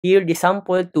here the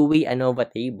sample two-way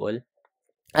ANOVA table.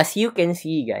 As you can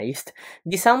see, guys,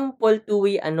 the sample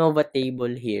two-way ANOVA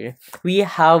table here, we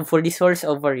have, for the source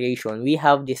of variation, we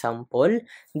have the sample,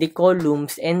 the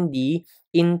columns, and the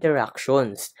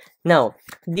interactions. Now,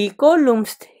 the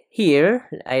columns here,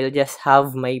 I'll just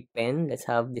have my pen. Let's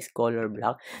have this color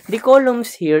black. The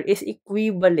columns here is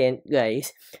equivalent,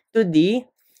 guys, to the,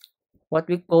 what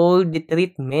we call the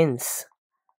treatments.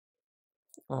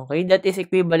 Okay, that is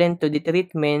equivalent to the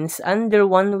treatments under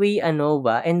one-way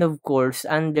ANOVA and of course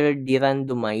under the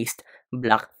randomized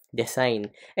block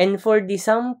design. And for the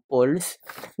samples,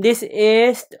 this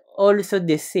is also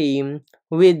the same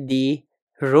with the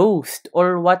rows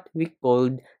or what we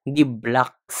called the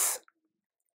blocks.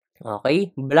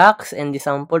 Okay, blocks and the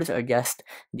samples are just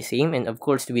the same, and of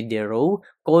course with the row,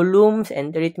 columns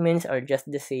and treatments are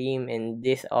just the same, and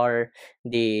these are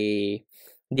the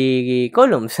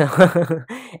columns.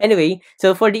 Anyway,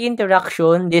 so for the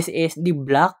interaction, this is the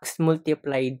blocks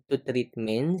multiplied to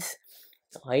treatments.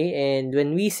 Okay, and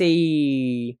when we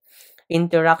say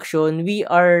interaction, we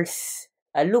are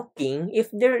looking if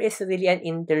there is really an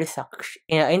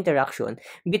interaction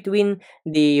between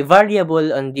the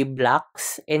variable on the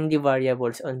blocks and the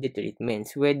variables on the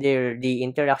treatments, whether the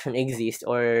interaction exists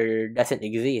or doesn't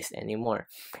exist anymore.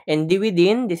 And the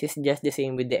within, this is just the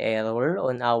same with the error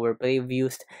on our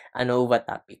previous ANOVA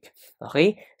topic.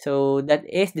 Okay, so that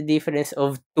is the difference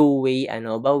of two-way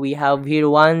ANOVA. We have here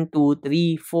 1, 2,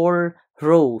 3, 4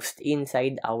 rows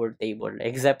inside our table,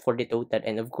 except for the total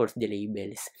and of course the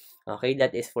labels. Okay,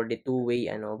 that is for the two-way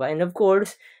ANOVA. And of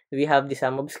course, we have the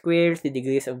sum of squares, the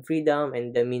degrees of freedom,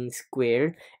 and the mean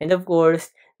square. And of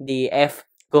course, the F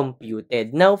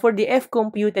computed. Now, for the F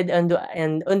computed and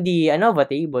on the ANOVA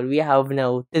table, we have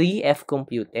now 3 F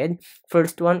computed.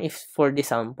 First one is for the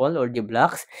sample or the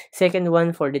blocks. Second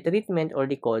one for the treatment or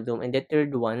the column. And the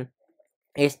third one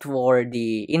is for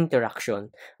the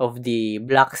interaction of the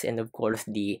blocks and of course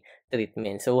the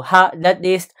treatment. So that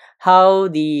is how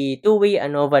the two-way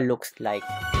ANOVA looks like.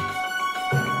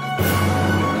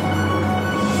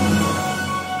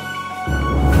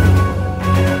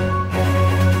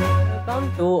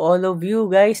 Welcome to all of you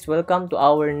guys. Welcome to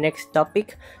our next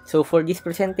topic. So for this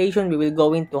presentation, we will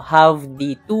going to have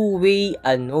the two-way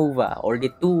ANOVA or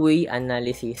the two-way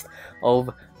analysis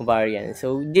of variance.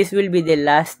 So this will be the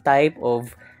last type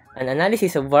of an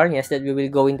analysis of variance that we will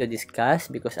going to discuss,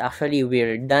 because actually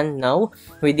we're done now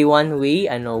with the one-way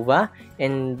ANOVA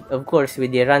and of course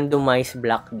with the randomized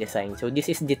block design. So this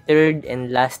is the third and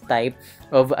last type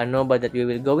of ANOVA that we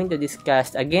will going to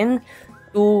discuss. Again,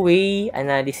 two-way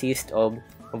analysis of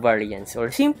variance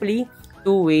or simply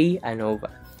two-way ANOVA.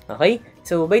 Okay,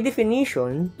 so by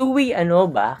definition, two-way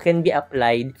ANOVA can be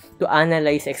applied to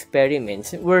analyze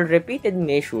experiments where repeated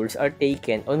measures are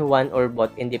taken on one or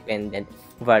both independent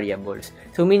variables.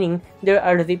 So meaning there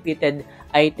are repeated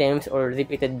items or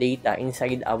repeated data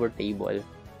inside our table.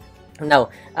 Now,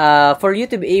 for you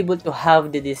to be able to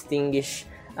have the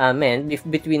distinguishment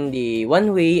between the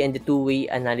one-way and the two-way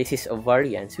analysis of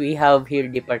variance, we have here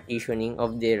the partitioning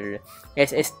of their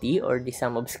SST or the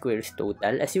sum of squares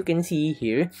total. As you can see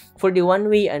here, for the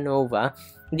one-way ANOVA,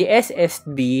 the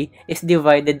SSB is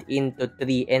divided into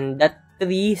 3, and that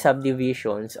 3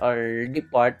 subdivisions are the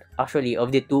part actually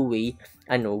of the two-way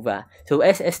ANOVA. So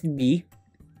SSB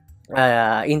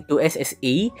into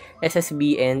SSA,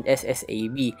 SSB, and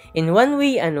SSAB. In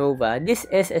one-way ANOVA, this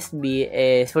SSB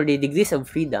is for the degrees of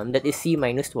freedom, that is C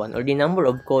minus 1, or the number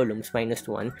of columns minus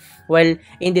 1, while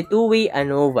in the two-way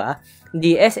ANOVA,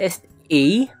 the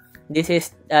SSA, this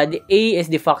is the A is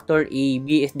the factor A,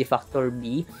 B is the factor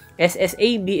B,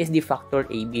 SSAB is the factor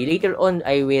AB. Later on,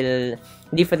 I will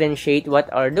differentiate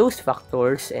what are those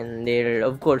factors and their,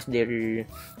 of course, their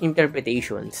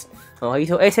interpretations. Okay,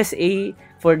 so SSA,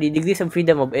 for the degrees of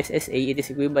freedom of SSA, it is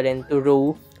equivalent to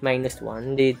row minus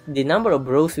 1. The number of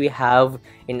rows we have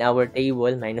in our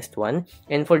table, minus 1.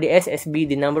 And for the SSB,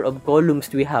 the number of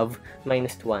columns we have,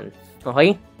 minus 1.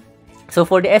 Okay? So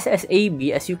for the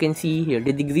SSAB, as you can see here,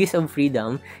 the degrees of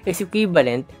freedom is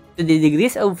equivalent to the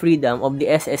degrees of freedom of the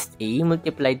SSA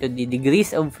multiplied to the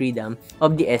degrees of freedom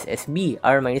of the SSB,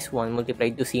 R minus 1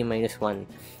 multiplied to C minus 1.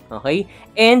 Okay?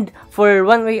 And for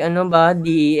one-way ANOVA,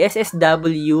 the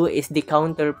SSW is the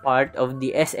counterpart of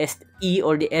the SSE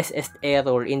or the SS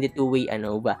error in the two-way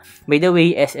ANOVA. By the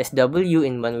way, SSW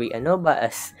in one-way ANOVA,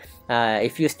 as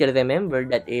if you still remember,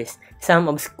 that is sum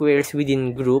of squares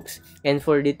within groups, and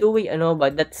for the two-way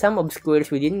ANOVA, that sum of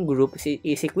squares within groups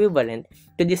is equivalent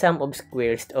to the sum of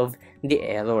squares of the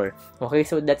error. Okay,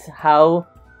 so that's how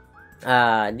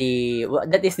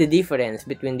that is the difference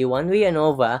between the one-way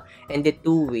ANOVA and the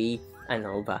two-way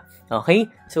ANOVA.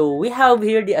 Okay? So, we have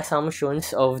here the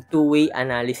assumptions of two-way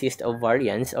analysis of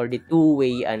variance or the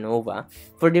two-way ANOVA.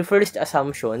 For the first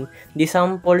assumption, the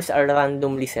samples are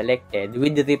randomly selected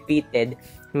with repeated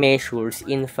measures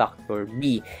in factor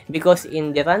B. Because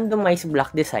in the randomized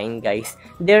block design, guys,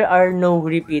 there are no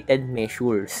repeated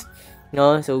measures.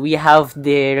 No? So, we have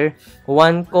there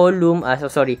one column,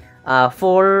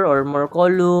 four or more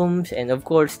columns, and of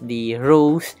course the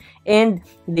rows, and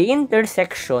the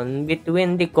intersection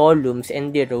between the columns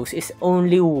and the rows is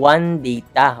only one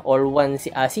data or one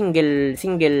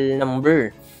single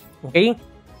number. Okay,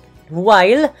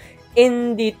 while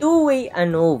in the two-way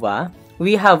ANOVA,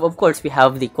 we have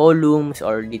the columns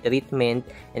or the treatment,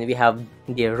 and we have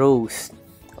the rows.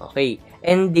 Okay,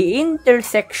 and the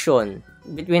intersection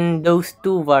between those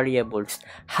two variables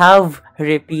have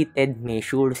repeated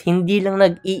measures. Hindi lang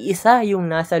nag-iisa yung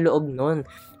nasa loob nun.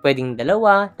 Pwedeng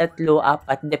dalawa, tatlo,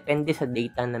 apat, depende sa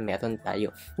data na meron tayo.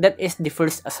 That is the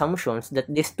first assumptions that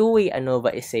this two-way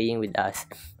ANOVA is saying with us.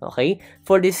 Okay?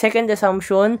 For the second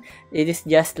assumption, it is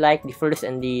just like the first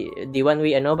and the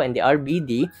one-way ANOVA and the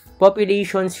RBD.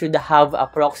 Populations should have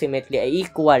approximately an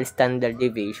equal standard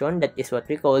deviation. That is what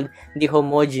we call the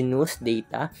homogeneous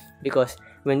data. Because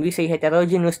when we say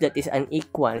heterogeneous, that is an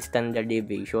equal standard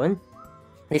deviation.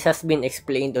 This has been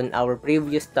explained on our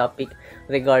previous topic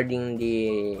regarding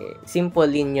the simple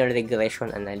linear regression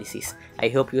analysis. I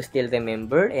hope you still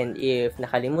remember, and if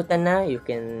nakalimutan na, you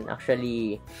can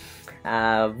actually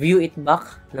view it back,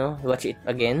 watch it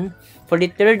again. For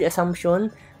the third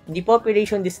assumption, the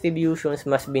population distributions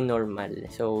must be normal.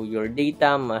 So your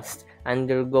data must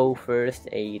undergo first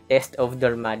a test of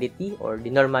normality or the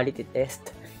normality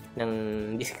test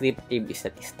ng descriptive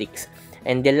statistics.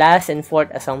 And the last and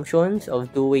fourth assumptions of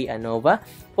two-way ANOVA,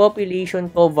 population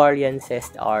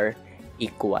covariances are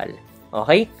equal.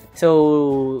 Okay?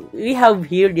 So, we have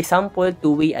here the sample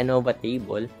two-way ANOVA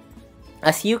table.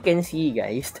 As you can see,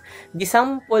 guys, the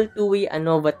sample two-way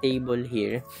ANOVA table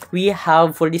here, we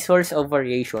have, for the source of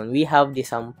variation, we have the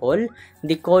sample,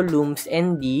 the columns,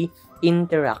 and the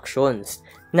interactions.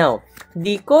 Now,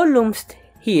 the columns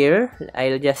here,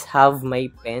 I'll just have my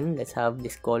pen. Let's have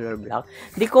this color block.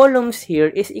 The columns here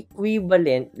is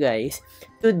equivalent, guys,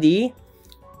 to the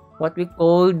what we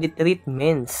call the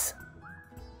treatments.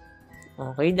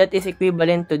 Okay, that is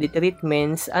equivalent to the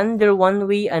treatments under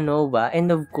one-way ANOVA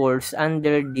and of course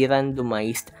under the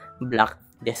randomized block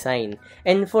design.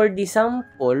 And for the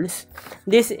samples,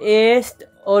 this is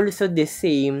also the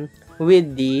same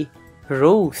with the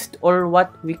rows or what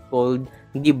we called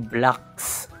the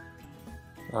blocks.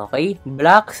 Okay,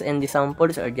 blocks and the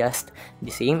samples are just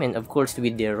the same, and of course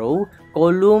with the row,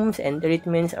 columns and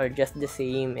treatments are just the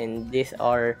same, and these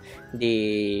are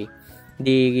the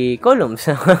columns.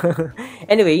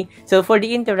 Anyway, so for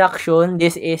the interaction,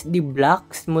 this is the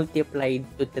blocks multiplied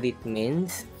to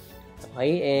treatments.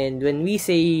 Okay, and when we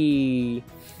say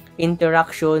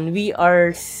interaction, we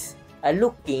are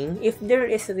looking if there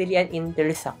is really an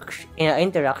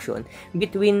interaction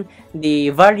between the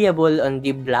variable on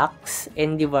the blocks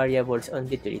and the variables on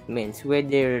the treatments,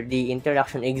 whether the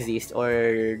interaction exists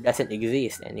or doesn't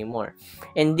exist anymore.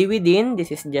 And the within,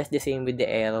 this is just the same with the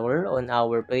error on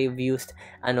our previous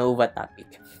ANOVA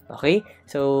topic. Okay,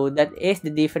 so that is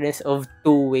the difference of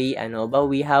two-way ANOVA.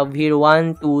 We have here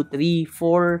 1, 2, 3,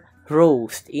 4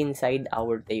 rows inside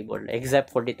our table, except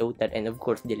for the total and of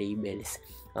course the labels.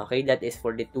 Okay, that is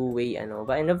for the two-way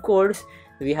ANOVA. And of course,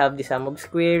 we have the sum of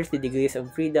squares, the degrees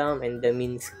of freedom, and the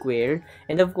mean square.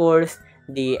 And of course,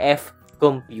 the F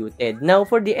computed. Now,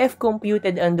 for the F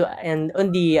computed and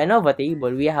on the ANOVA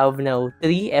table, we have now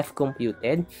 3 F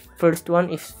computed. First one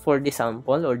is for the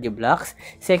sample or the blocks.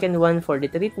 Second one for the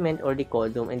treatment or the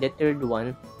column. And the third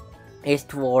one is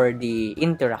for the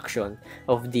interaction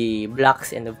of the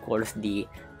blocks and of course the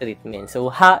treatment. So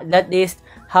that is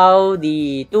how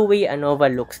the two-way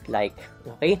ANOVA looks like.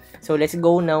 Okay, so let's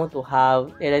go now to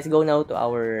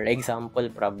our example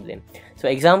problem. So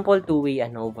example two-way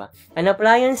ANOVA. An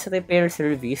appliance repair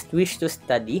service wish to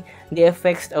study the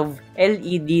effects of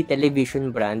LED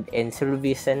television brand and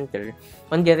service center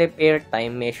on the repair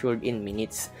time measured in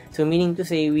minutes. So meaning to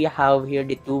say, we have here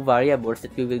the two variables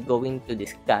that we will going to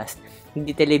discuss: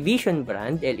 the television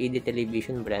brand, LED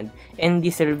television brand, and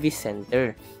the service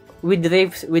center with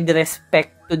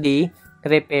respect to the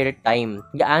repair time.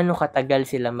 Gaano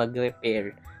katagal sila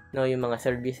mag-repair, no, yung mga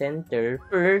service center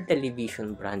per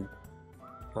television brand.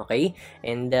 Okay,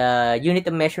 and the unit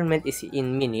of measurement is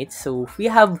in minutes. So we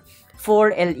have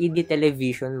 4 LED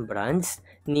television brands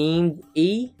named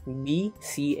A, B,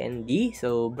 C, and D.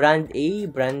 So brand A,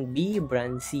 brand B,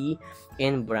 brand C,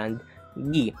 and brand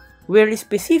D. were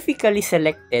specifically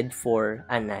selected for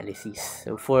analysis.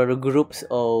 So, for groups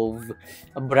of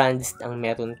brands ang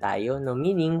meron tayo, no?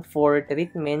 Meaning, for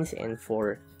treatments and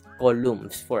for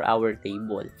columns for our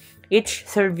table. Each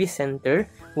service center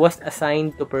was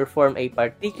assigned to perform a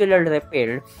particular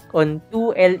repair on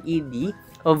 2 LED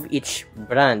of each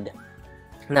brand.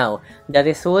 Now, the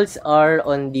results are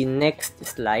on the next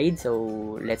slide.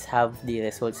 So, let's have the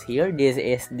results here. This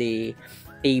is the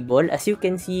table. As you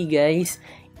can see, guys,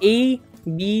 A,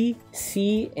 B,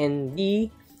 C, and D,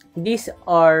 these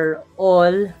are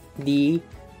all the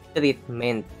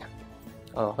treatment.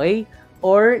 Okay?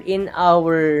 Or, in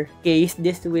our case,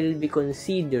 this will be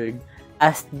considered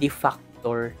as the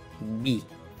factor B.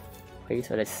 Okay,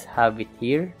 so let's have it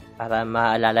here para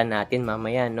maalala natin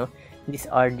mamaya, no? These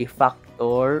are the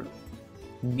factor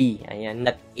B. Ayan,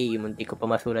 not A. Munti ko pa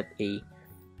masulat A.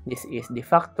 This is the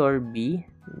factor B.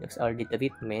 Those are the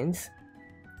treatments.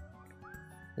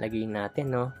 Lagay natin,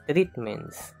 no?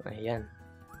 Treatments. Ayan.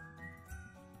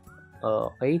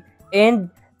 Okay.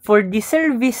 And for the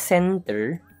service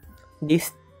center,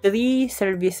 these 3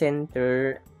 service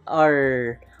center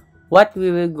are what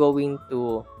we will going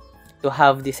to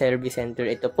have the service center.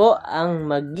 Ito po ang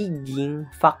magiging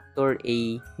factor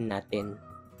A natin.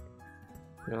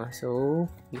 No? So,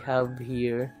 we have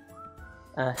here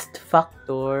as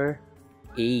factor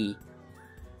A.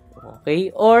 Okay?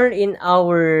 Or in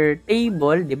our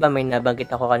table, di ba may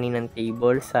nabanggit ako kaninang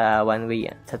table sa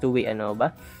sa two-way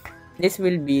ANOVA? This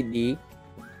will be the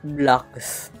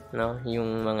blocks. No?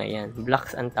 Yung mga yan.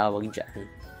 Blocks ang tawag dyan.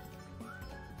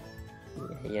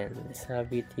 Ayan, let's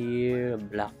have it here.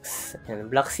 Blocks. Ayan,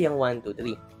 blocks yung 1, 2,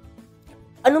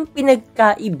 3. Anong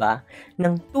pinagkaiba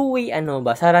ng two-way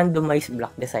ANOVA sa randomized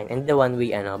block design and the one-way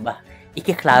ANOVA?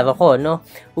 Ikiklaro ko, no?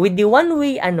 With the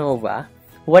one-way ANOVA,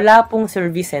 wala pong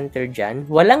service center dyan.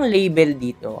 Walang label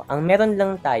dito. Ang meron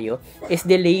lang tayo is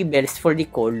the labels for the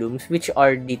columns, which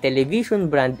are the television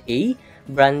brand A,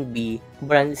 brand B,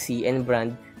 brand C, and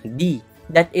brand D.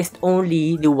 That is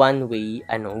only the one-way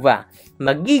ANOVA.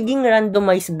 Magiging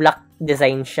randomized block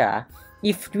design siya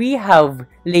if we have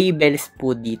labels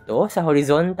po dito sa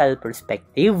horizontal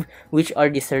perspective, which are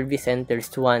the service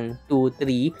centers 1, 2,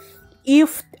 3,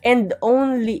 if and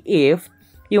only if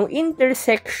yung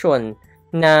intersection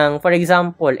ng, for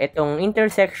example, itong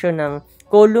intersection ng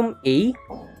column A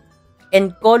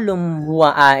and column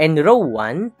and row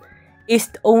 1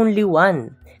 is only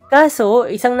 1. Kaso,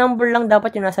 isang number lang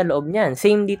dapat yung nasa loob niyan.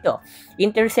 Same dito.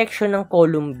 Intersection ng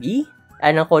column B,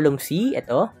 ng column C,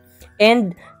 ito,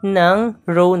 and ng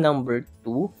row number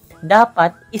 2,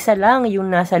 dapat isa lang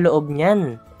yung nasa loob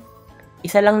niyan.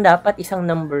 Isa lang dapat, isang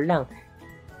number lang.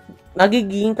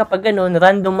 Magiging kapag ganun,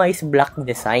 randomized block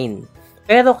design.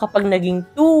 Pero kapag naging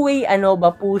two-way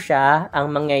ANOVA po siya,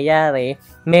 ang mangyayari,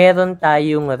 meron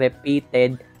tayong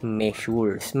repeated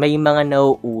measures. May mga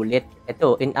nauulit.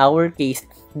 Ito, in our case,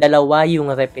 2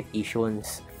 yung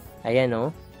repetitions. Ayan,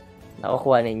 no?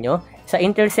 Nakukuha ninyo. Sa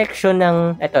intersection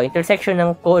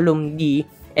ng column D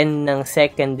and ng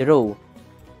second row.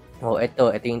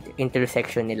 Ito yung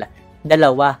intersection nila. 2.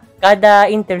 Kada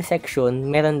intersection,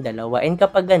 meron 2. And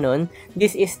kapag ganun,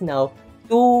 this is now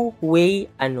two-way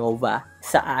ANOVA.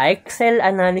 Sa Excel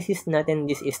analysis natin,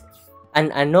 this is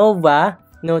an ANOVA,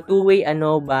 no, two-way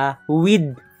ANOVA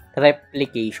with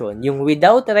replication. Yung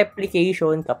without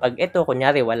replication, kapag ito,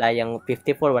 kunyari, wala yung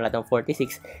 54, wala tong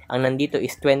 46, ang nandito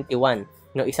is 21.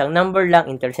 No, isang number lang,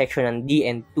 intersection ng D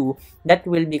and 2, that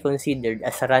will be considered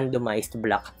as a randomized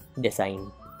block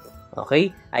design.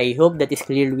 Okay? I hope that is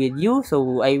clear with you.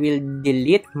 So, I will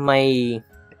delete my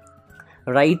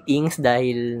writings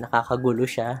dahil nakakagulo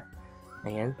siya.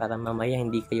 Ayan, para mamaya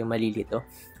hindi kayo malilito.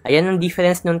 Ayan ang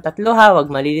difference ng tatlo ha, wag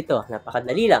malilito.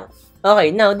 Napakadali lang. Okay,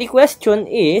 now the question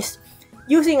is,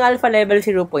 using alpha level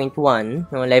 0.1,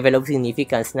 no, level of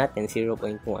significance natin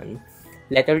 0.1,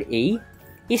 letter A,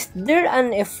 is there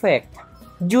an effect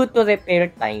due to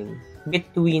repair time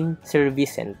between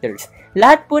service centers?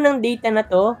 Lahat po ng data na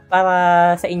to,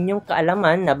 para sa inyong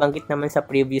kaalaman, nabanggit naman sa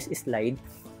previous slide,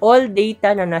 all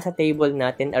data na nasa table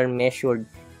natin are measured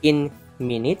in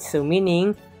minutes. So,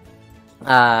 meaning,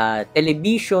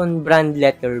 television brand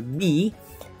letter B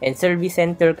and service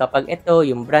center, kapag ito,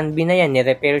 yung brand B na yan,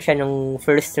 ni-repair siya ng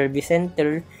first service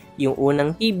center, yung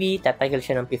unang TV, tatagal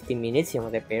siya ng 15 minutes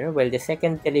yung repair, while the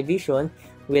second television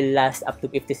will last up to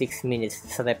 56 minutes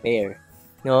sa repair.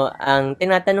 No, ang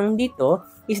tinatanong dito,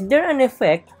 is there an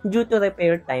effect due to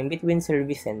repair time between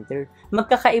service center?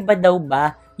 Magkakaiba daw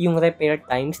ba yung repair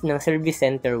times ng service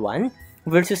center 1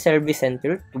 versus service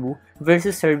center 2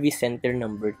 versus service center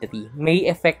number 3? May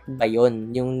effect ba yon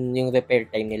yung repair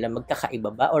time nila? Magkakaiba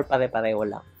ba or pare-pareho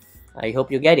lang? I hope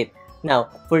you get it.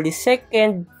 Now, for the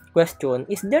second question,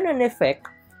 is there an effect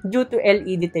due to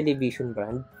LED television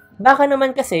brand? Baka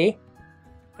naman kasi,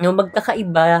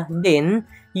 magkakaiba din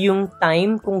yung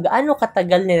time kung gaano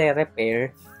katagal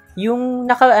nire-repair yung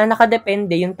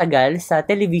nakadepende yung tagal sa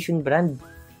television brand.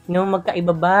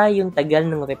 Magkaiba ba yung tagal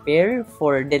ng repair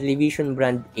for television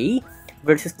brand A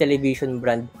versus television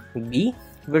brand B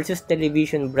versus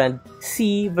television brand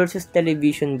C versus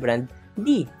television brand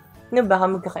D?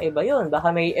 Baka magkakaiba yun.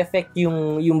 Baka may effect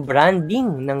yung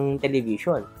branding ng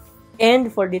television. And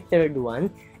for the third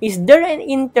one, is there an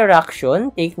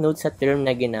interaction? Take note sa term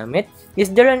na ginamit.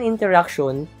 Is there an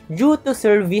interaction due to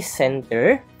service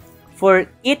center for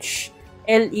each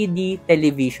LED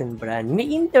television brand?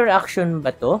 May interaction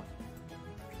ba to?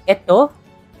 Ito.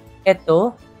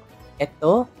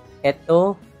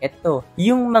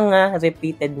 Yung mga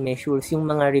repeated measures, yung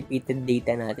mga repeated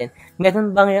data natin,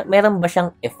 meron ba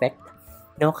siyang effect?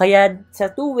 Kaya sa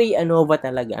two-way ANOVA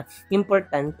talaga,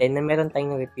 importante na meron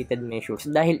tayong repeated measures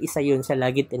dahil isa yun sa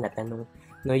lagi tinatanong,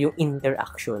 yung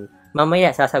interaction. Mamaya,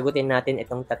 sasagutin natin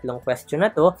itong tatlong question na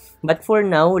to. But for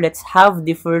now, let's have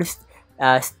the first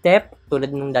step, tulad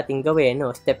nung dating gawin,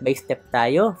 step by step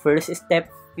tayo. First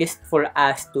step is for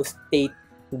us to state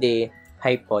the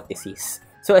hypothesis.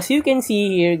 So as you can see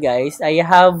here, guys, I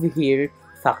have here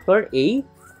factor A,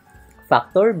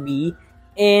 factor B,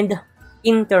 and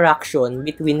interaction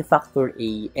between factor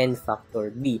A and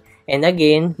factor B. And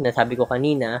again, nasabi ko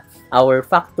kanina, our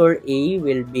factor A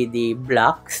will be the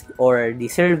blocks or the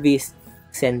service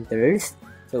centers.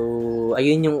 So,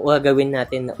 ayun yung gagawin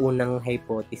natin na unang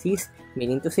hypothesis.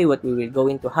 Meaning to say, what we will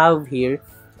going to have here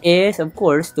is, of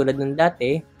course, tulad ng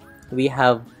dati, we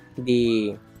have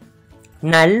the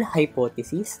null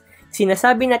hypothesis.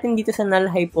 Sinasabi natin dito sa null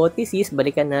hypothesis,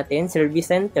 balikan natin, service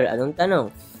center. Anong tanong?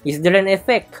 Is there an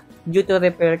effect due to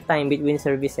repair time between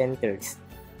service centers?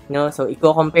 So,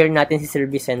 i-compare natin si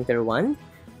service center 1,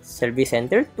 service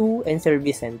center 2, and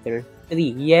service center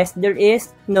 3. Yes, there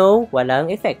is. No,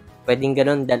 walang effect. Pwedeng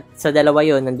ganun. Sa dalawa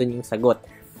yon nandun yung sagot.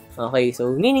 Okay,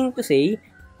 so meaning to say,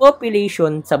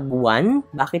 population sub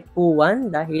 1. Bakit po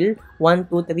 1? Dahil 1,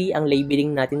 2, 3 ang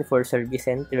labeling natin for service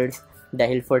centers.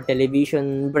 Dahil for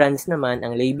television brands naman,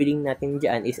 ang labeling natin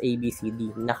dyan is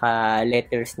ABCD.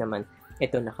 Naka-letters naman.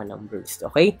 Ito naka-numbers.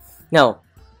 Okay? Now,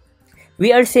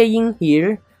 we are saying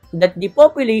here that the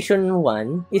population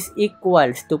 1 is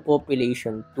equals to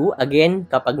population 2.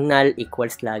 Again, kapag null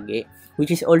equals lagi.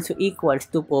 Which is also equals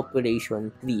to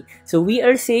population 3. So, we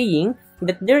are saying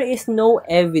that there is no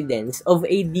evidence of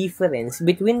a difference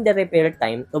between the repair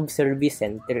time of service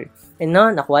center. And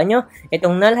nakuha nyo?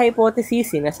 Itong null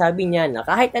hypothesis, sinasabi niya na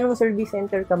kahit anong service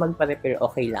center ka magpa-repair,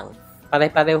 okay lang.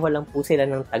 Pare-pareho lang po sila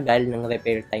ng tagal ng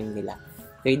repair time nila.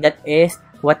 Okay, that is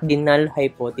what the null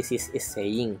hypothesis is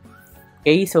saying.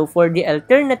 Okay, so for the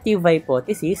alternative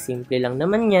hypothesis, simple lang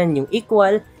naman yan, yung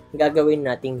equal, gagawin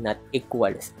nating not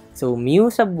equals. So, mu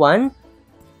sub 1,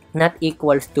 not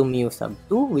equals to mu sub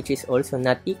 2, which is also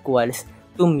not equals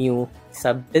to mu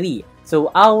sub 3.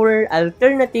 So, our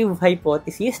alternative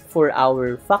hypothesis for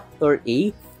our factor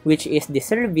A, which is the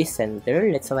service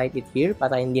center, let's write it here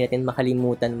para hindi natin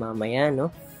makalimutan mamaya,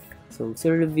 So,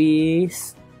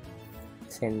 service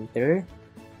center.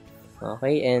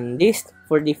 Okay, and this,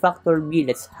 for the factor B,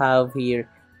 let's have here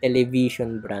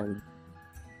television brand.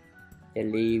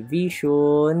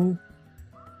 Television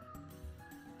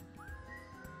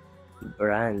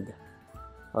brand.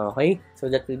 Okay, so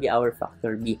that will be our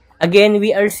factor B. Again,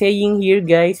 we are saying here,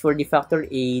 guys, for the factor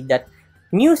A that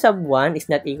mu sub 1 is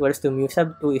not equals to mu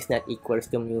sub 2 is not equals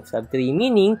to mu sub 3.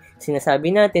 Meaning,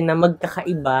 sinasabi natin na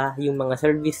magkakaiba yung mga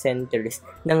service centers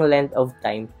ng length of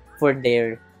time for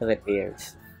their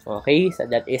repairs. Okay, so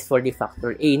that is for the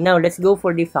factor A. Now, let's go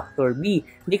for the factor B.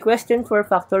 The question for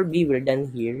factor B, we're done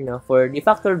here. For the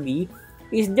factor B,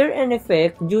 is there an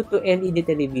effect due to LED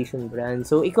television brand?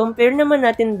 So, i-compare naman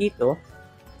natin dito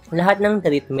lahat ng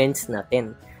treatments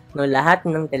natin. Lahat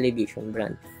ng television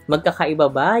brand. Magkakaiba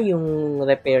ba yung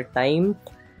repair time?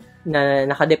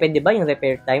 Nakadepende ba yung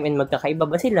repair time? And magkakaiba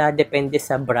ba sila? Depende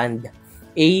sa brand.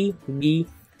 A, B,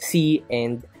 C,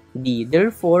 and D.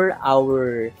 Therefore,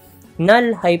 our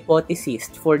null hypothesis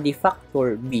for the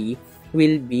factor B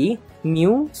will be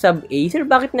mu sub A. Sir,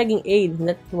 bakit naging A,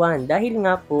 not 1? Dahil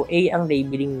nga po, A ang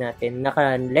labeling natin.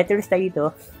 Naka-letters tayo dito,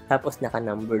 tapos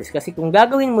naka-numbers. Kasi kung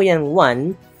gagawin mo yan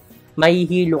 1,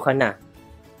 mahihilo ka na.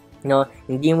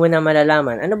 Hindi mo na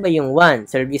malalaman. Ano ba yung 1?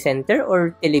 Service center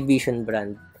or television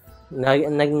brand?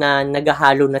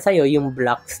 Naghahalo na sa'yo yung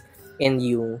blocks and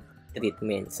yung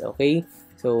treatments. Okay?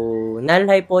 So, null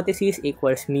hypothesis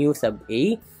equals mu sub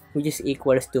A. which is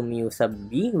equals to mu sub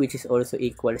B, which is also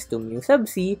equals to mu sub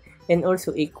C, and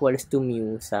also equals to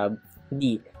mu sub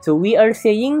D. So we are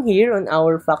saying here on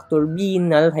our factor B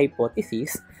null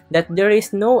hypothesis that there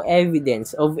is no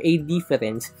evidence of a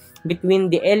difference between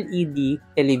the LED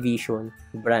television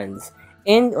brands.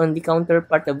 And on the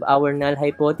counterpart of our null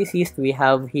hypothesis, we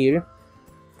have here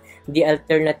the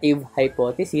alternative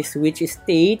hypothesis, which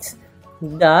states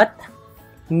that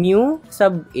mu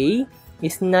sub A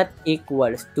is not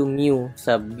equals to mu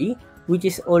sub B, which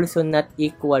is also not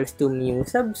equals to mu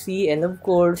sub C, and of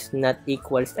course not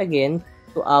equals again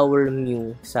to our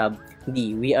mu sub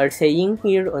D. We are saying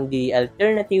here on the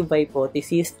alternative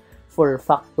hypothesis for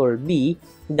factor B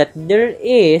that there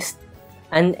is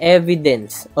an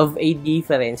evidence of a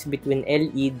difference between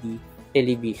LED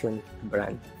television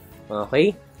brand.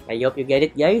 Okay? I hope you get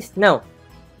it, guys. Now,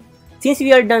 since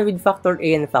we are done with factor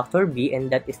A and factor B, and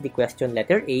that is the question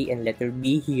letter A and letter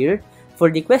B here, for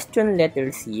the question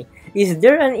letter C, is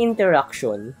there an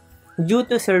interaction due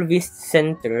to service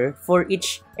center for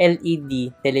each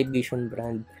LED television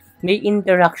brand? May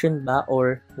interaction ba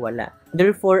or wala?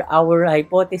 Therefore, our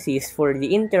hypothesis for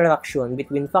the interaction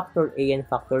between factor A and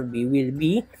factor B will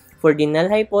be, for the null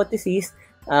hypothesis,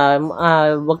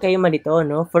 wag kayo malito,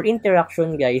 no? For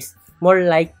interaction, guys, more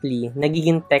likely,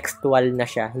 nagiging textual na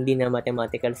siya, hindi na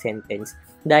mathematical sentence,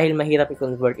 dahil mahirap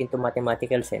i-convert into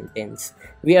mathematical sentence.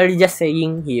 We are just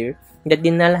saying here that the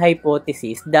null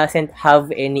hypothesis doesn't have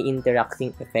any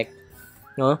interacting effect,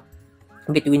 no,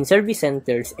 between service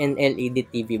centers and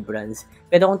LED TV brands.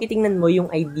 Pero kung titingnan mo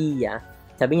yung idea,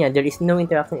 sabi niya, there is no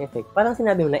interacting effect, parang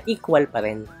sinabi mo na equal pa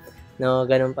rin. No,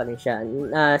 ganun pa rin siya.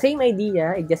 Same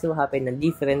idea, it just so happen na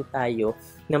different tayo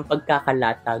ng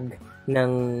pagkakalatag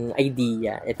ng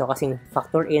idea. Ito kasing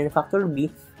factor A and factor B,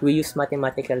 we use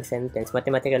mathematical sentence,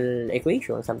 mathematical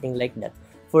equation, something like that,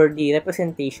 for the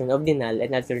representation of the null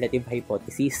and alternative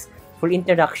hypothesis. For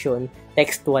interaction,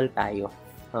 textual tayo.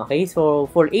 Okay,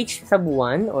 so for H sub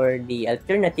 1 or the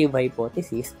alternative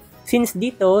hypothesis, since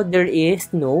dito there is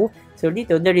no, so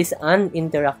dito there is an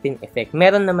interacting effect.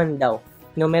 Meron naman daw,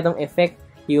 no, merong effect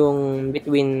yung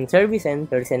between service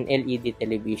centers and LED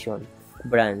television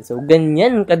brand. So,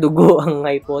 ganyan kadugo ang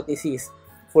hypothesis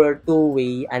for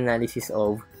two-way analysis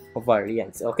of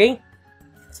variance. Okay?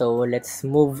 So, let's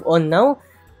move on now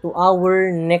to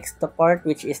our next part,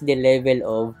 which is the level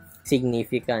of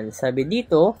significance. Sabi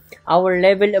dito, our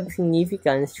level of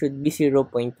significance should be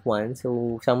 0.1.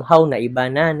 So, somehow na iba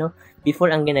na, no? Before,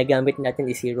 ang ginagamit natin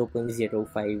is 0.05.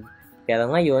 Pero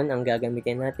ngayon, ang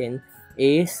gagamitin natin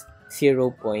is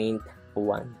 0.1.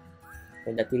 So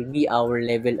that will be our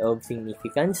level of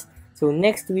significance. So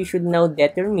next, we should now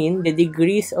determine the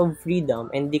degrees of freedom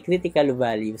and the critical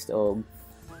values of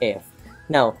F.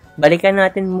 Now, balikan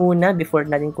natin muna, before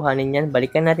natin kuhanin yan,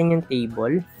 balikan natin yung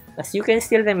table. As you can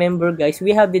still remember, guys,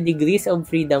 we have the degrees of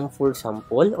freedom for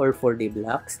sample or for the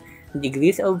blocks,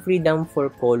 degrees of freedom for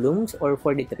columns or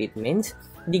for the treatments,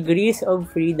 degrees of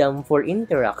freedom for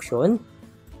interaction.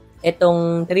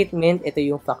 Itong treatment, ito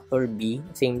yung factor B,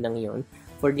 same lang yun.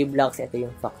 For the blocks, ito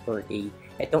yung factor A.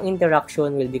 Itong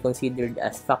interaction will be considered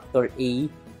as factor A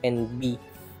and B.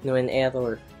 No, an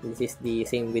error. This is the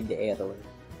same with the error.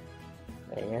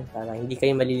 Ayan, para hindi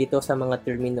kayo malilito sa mga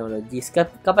terminologies.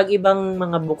 Kapag ibang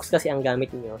mga books kasi ang gamit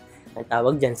niyo, ang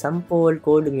tawag dyan, sample,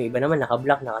 column, yung iba naman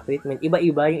naka-block, naka-treatment,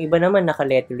 iba-iba, yung iba naman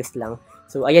naka-letters lang.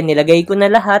 So, ayan, nilagay ko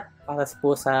na lahat para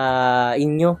po sa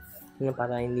inyo,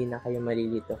 para hindi na kayo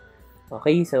malilito.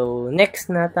 Okay, so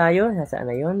next na tayo. Nasaan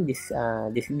na yun?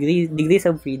 Degrees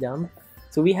of freedom.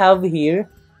 So we have here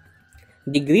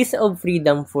degrees of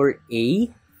freedom for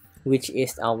A, which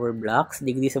is our blocks.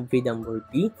 Degrees of freedom for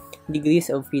B.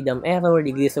 Degrees of freedom error.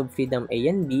 Degrees of freedom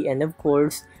A and B. And of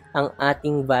course, ang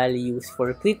ating values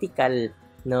for critical,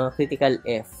 no, critical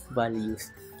F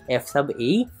values. F sub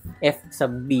A, F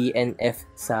sub B, and F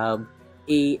sub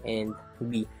A and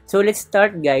B. So let's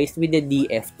start, guys, with the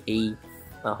DFA.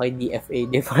 Okay, DFA,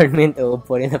 Department of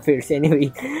Foreign Affairs. Anyway,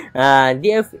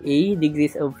 DFA,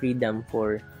 degrees of freedom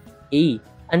for A.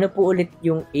 Ano po ulit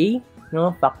yung A?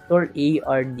 No, factor A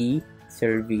are the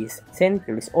service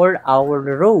centers or our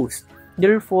rows.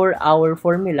 Therefore, our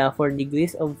formula for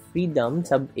degrees of freedom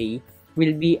sub A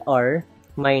will be R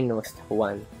minus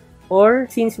 1. Or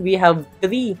since we have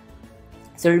 3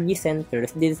 service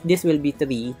centers, this will be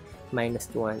 3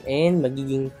 minus 1. And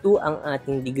magiging 2 ang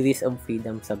ating degrees of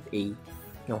freedom sub A.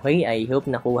 Okay, I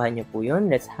hope nakuha niyo po yun.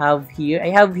 I have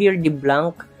here the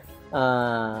blank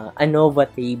ANOVA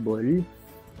table.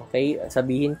 Okay,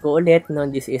 sabihin ko ulit, no,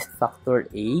 this is factor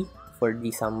A for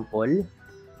the sample.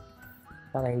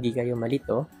 Para hindi kayo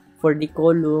malito. For the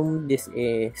column, this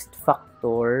is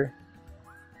factor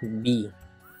B.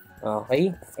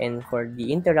 Okay? And for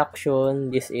the interaction,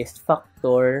 this is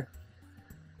factor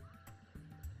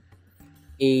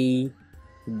A,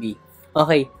 B.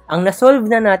 Okay, ang na-solve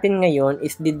na natin ngayon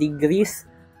is the degrees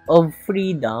of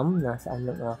freedom. Nasaan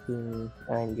ang aking,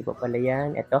 hindi pa pala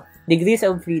yan. Ito, degrees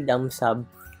of freedom sub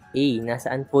A.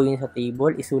 Nasaan po yun sa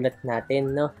table? Isulat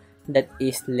natin, no? That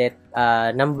is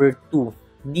number 2.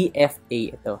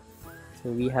 DFA ito. So,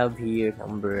 we have here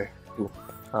number 2.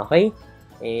 Okay?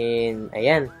 And,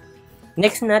 ayan.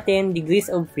 Next natin,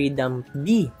 degrees of freedom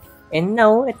B. And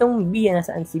now, itong B,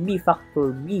 nasaan si B?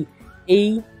 Factor B.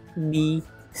 A, B,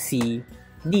 C,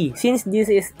 D. Since this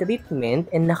is treatment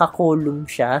and naka-column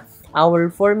siya, our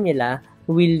formula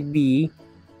will be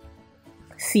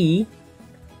C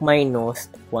minus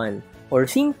 1. Or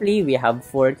simply, we have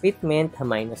 4 treatment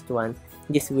minus 1.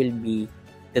 This will be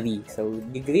 3. So,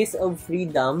 degrees of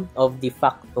freedom of the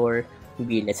factor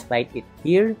B. Let's write it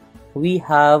here. We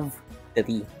have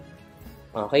 3.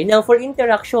 Okay, now for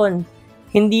interaction,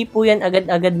 hindi po yan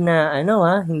agad-agad na,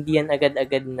 hindi yan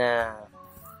agad-agad na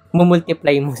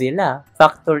mumultiply mo sila.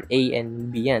 Factor A and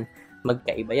B yan.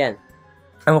 Magkaiba yan.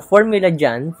 Ang formula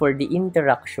dyan for the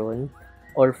interaction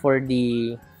or for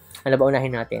the, ano ba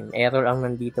unahin natin? Error ang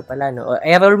nandito pala, no? O,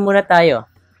 error muna tayo.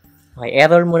 Okay,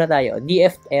 error muna tayo.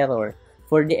 DF error.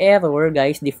 For the error,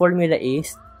 guys, the formula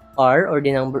is R or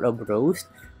the number of rows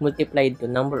multiplied to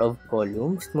number of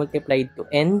columns multiplied to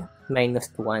n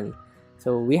minus 1.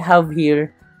 So, we have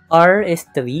here R is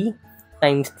 3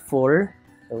 times 4.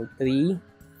 So, 3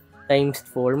 times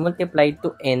 4 multiplied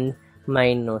to n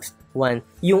minus 1.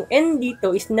 Yung n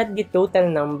dito is not the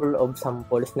total number of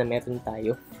samples na meron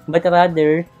tayo, but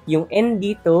rather, yung n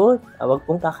dito, wag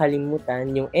pong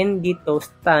kakalimutan, yung n dito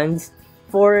stands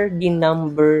for the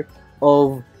number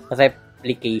of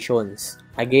replications.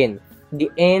 Again, the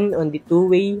n on the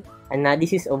two-way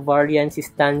analysis of variance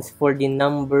stands for the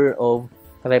number of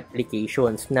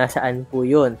replications. Nasaan po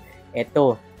yun?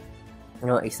 Ito.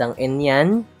 No, isang n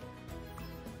yan.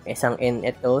 Isang n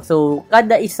ito. So,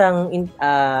 kada isang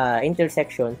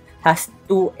intersection has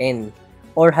 2n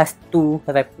or has 2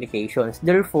 replications.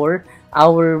 Therefore,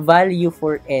 our value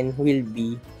for n will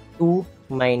be 2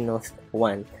 minus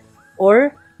 1.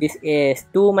 Or, this is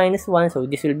 2 minus 1, so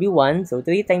this will be 1. So,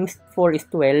 3 times 4 is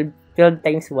 12. 12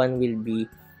 times 1 will be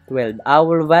 12.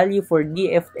 Our value for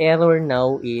DF error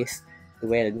now is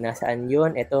 12. Nasaan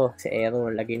yun? Ito, sa error.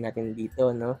 Lagay natin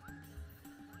dito, no?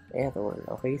 Error.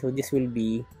 Okay, so this will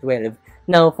be 12.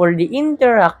 Now, for the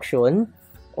interaction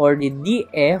or the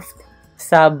DF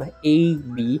sub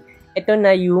AB, ito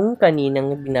na yung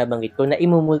kaninang binabanggit ko na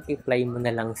imumultiply mo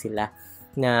na lang sila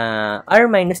na R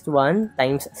minus 1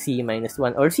 times C minus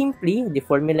 1. Or simply, the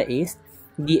formula is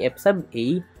DF sub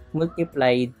A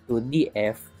multiplied to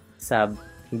DF sub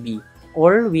B.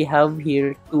 Or we have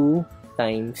here 2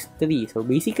 times 3. So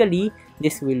basically,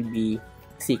 this will be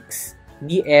 6.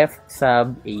 DF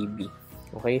sub AB.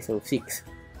 Okay, so 6.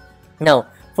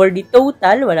 Now, for the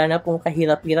total, wala na pong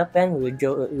kahirap-hirap yan.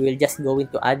 We'll just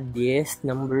going to add these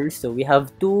numbers. So we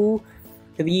have 2,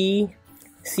 3,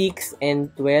 6, and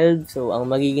 12. So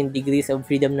ang magiging degrees of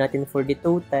freedom natin for the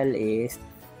total is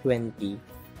 23.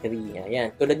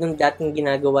 Ayan. Tulad ng dating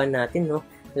ginagawa natin, no?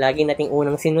 Lagi nating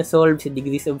unang sinusolve si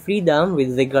degrees of freedom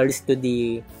with regards to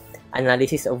the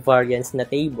analysis of variance na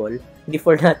table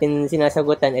before natin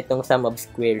sinasagutan itong sum of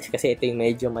squares kasi ito yung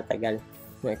medyo matagal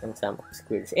na itong sum of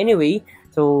squares. Anyway,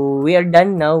 so we are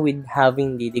done now with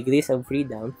having the degrees of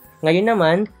freedom. Ngayon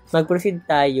naman, mag-proceed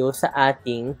tayo sa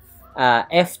ating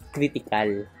F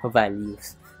critical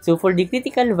values. So for the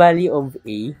critical value of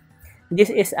A, this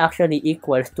is actually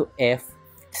equals to F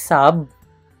sub,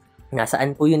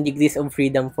 nasaan po yung degrees of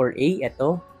freedom for A?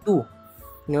 Ito,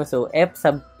 2. No? So, F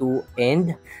sub 2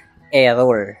 and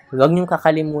error. Huwag niyong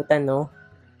kakalimutan, no?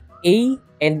 A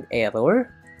and error,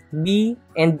 B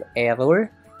and error,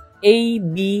 A,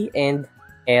 B, and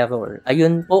error.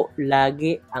 Ayun po,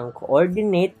 lagi ang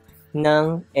coordinate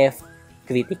ng F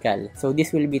critical. So,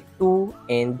 this will be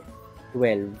 2 and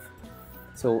 12.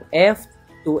 So, F,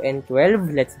 2 and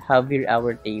 12, let's have here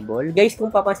our table. Guys,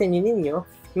 kung papansin ninyo,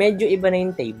 medyo iba na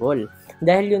yung table.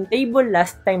 Dahil yung table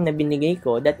last time na binigay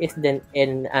ko, that is the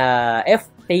F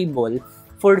table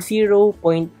for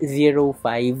 0.05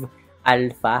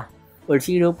 alpha or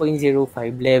 0.05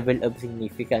 level of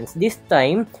significance. This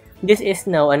time, this is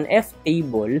now an F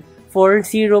table for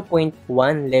 0.1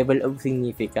 level of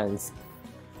significance.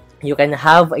 You can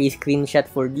have a screenshot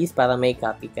for this para may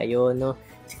copy kayo, no?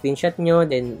 Screenshot nyo,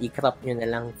 then i-crop nyo na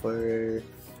lang for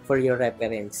your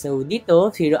reference. So,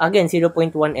 dito,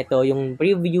 0.1 ito, yung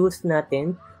previous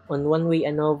natin on one-way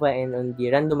ANOVA and on the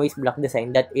randomized block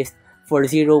design, that is for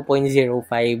 0.05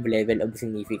 level of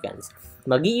significance.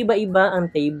 Mag-iiba-iba ang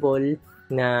table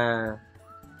na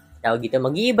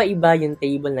mag-iiba-iba yung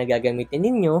table na gagamitin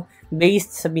ninyo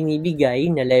based sa binibigay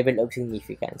na level of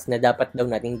significance na dapat daw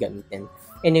natin gamitin.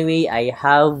 Anyway, I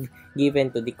have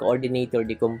given to the coordinator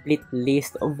the complete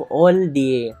list of all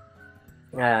the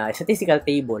statistical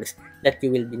tables that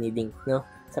you will be needing, no,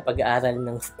 sa pag-aaral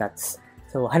ng stats.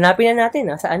 So, hanapin na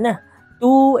natin, saan na?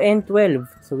 2 and 12.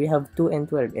 So, we have 2 and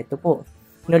 12. Ito po.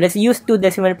 Now, let's use 2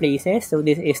 decimal places. So,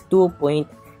 this is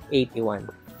 2.81.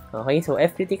 Okay, so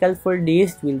F critical for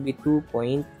this will be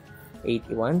 2.81.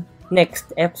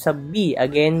 Next, F sub B.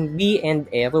 Again, B and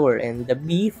error. And the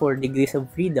B for degrees of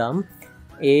freedom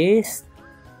is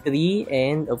 3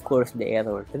 and, of course, the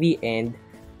error. 3 and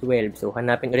 12. So,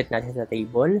 hanapin ulit natin sa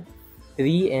table.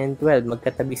 3 and 12.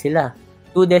 Magkatabi sila.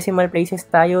 2 decimal places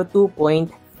tayo,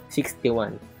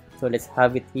 2.61. So, let's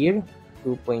have it here,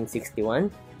 2.61.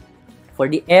 For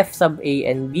the F sub A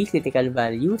and B critical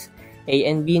values, A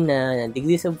and B na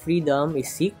degrees of freedom is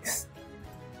 6.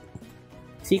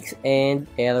 6 and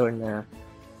error na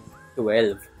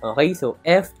 12. Okay, so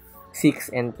F,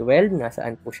 6 and 12.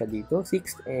 Nasaan po siya dito?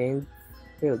 6 and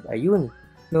 12. Ayun.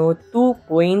 No,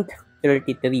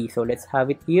 2.33. So, let's have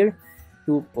it here,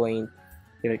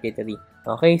 2.33.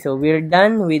 Okay, so we're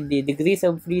done with the degrees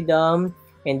of freedom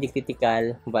and the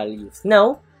critical values.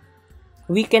 Now,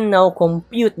 we can now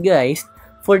compute, guys,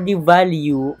 for the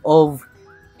value of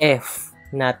F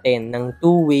natin ng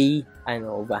two-way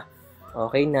ANOVA.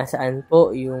 Okay, nasaan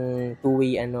po yung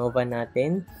two-way ANOVA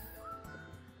natin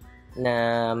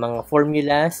na mga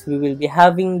formulas? We will be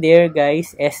having there,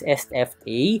 guys,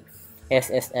 SSFA,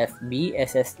 SSFB,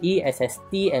 SSE,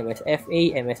 SST, MSFA,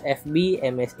 MSFB,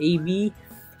 MSAB,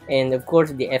 and of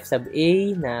course, the F sub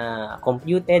A na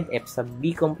computed, F sub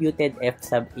B computed, F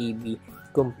sub AB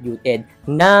computed.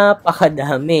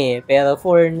 Napakadami. Pero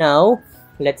for now,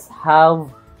 let's have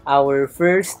our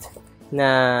first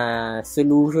na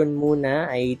solution muna.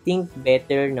 I think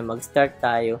better na mag-start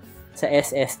tayo sa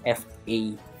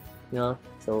SSFA. No?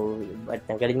 So,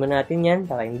 tanggalin mo natin yan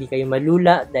para hindi kayo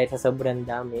malula dahil sa sobrang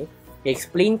dami.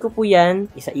 I-explain ko po yan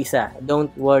isa-isa.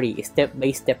 Don't worry. Step by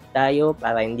step tayo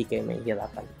para hindi kayo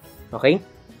mahihirapan. Okay?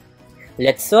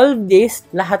 Let's solve this.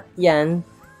 Lahat yan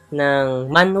ng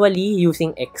manually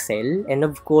using Excel. And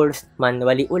of course,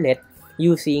 manually ulit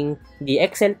using the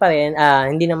Excel pa rin.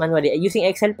 Hindi na manually. Using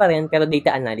Excel pa rin pero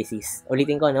data analysis.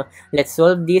 Ulitin ko, no? Let's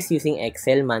solve this using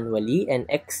Excel manually and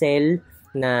Excel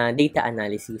na data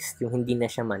analysis, yung hindi na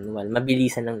siya manual,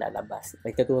 mabilisan lang lalabas.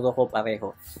 Ituturo ko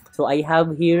pareho. So, I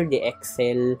have here the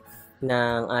Excel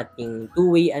ng ating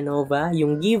two-way ANOVA,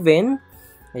 yung given,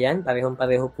 ayan,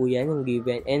 parehong-pareho po yan, yung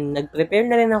given, and nag-prepare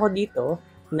na rin ako dito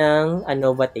ng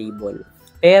ANOVA table.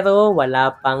 Pero,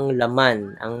 wala pang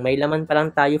laman. Ang may laman pa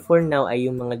lang tayo for now ay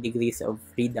yung mga degrees of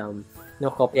freedom.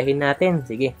 No, kopyahin natin.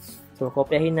 Sige. So,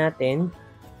 kopyahin natin.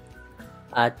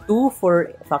 2 for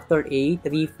factor A,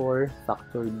 3 for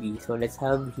factor B. So, let's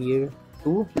have here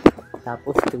 2,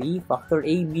 tapos 3. Factor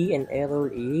A, B, and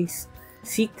error is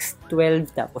 6,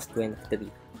 12, tapos 23.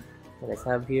 So, let's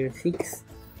have here 6,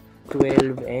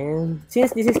 12, and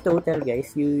since this is total,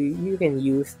 guys, you can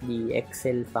use the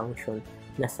Excel function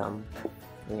na sum.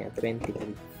 Ayan,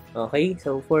 23. Okay,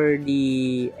 so for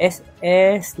the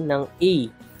SS ng A,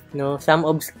 no, sum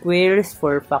of squares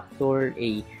for factor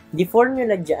A. The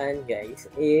formula dyan,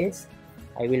 guys, is,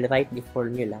 I will write the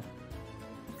formula.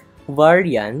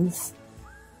 Variance.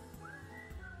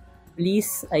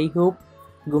 Please, I hope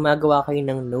gumagawa kayo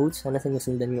ng notes. Sana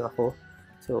sinusundan nyo ako.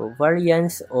 So,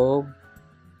 variance of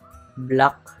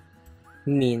block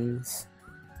means.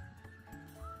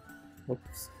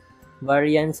 Oops.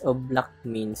 Variance of block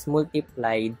means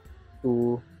multiplied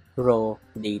to raw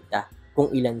data.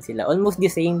 Kung ilan sila. Almost the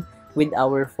same with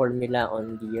our formula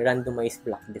on the randomized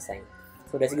block design.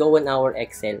 So, let's go on our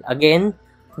Excel. Again,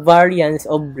 variance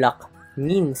of block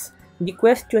means. The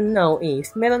question now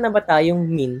is, meron na ba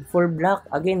tayong mean for block?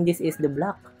 Again, this is the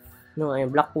block. No,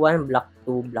 block 1, block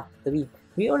 2, block 3.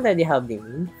 We already have the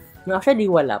mean. No, actually,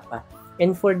 wala pa.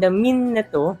 And for the mean na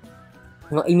to,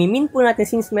 no, imimin po natin,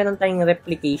 since meron tayong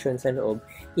replication sa loob,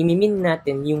 imimin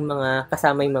natin yung mga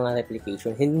kasama yung mga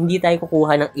replication. Hindi tayo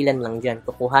kukuha ng ilan lang dyan.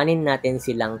 Kukuhanin natin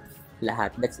silang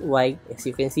lahat. That's why, as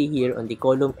you can see here on the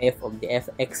column F of the F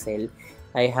Excel,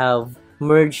 I have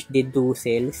merged the two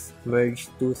cells, merged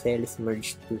two cells,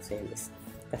 merged two cells.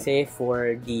 Kasi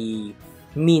for the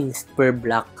means per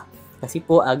block. Kasi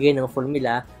po, again, ang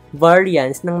formula,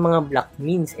 variance ng mga block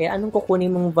means. Anong kukunin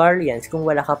mong variance kung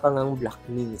wala ka pa ngang block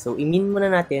mean? So, i-mean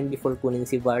muna natin before kunin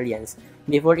si variance,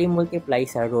 before i-multiply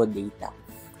sa raw data.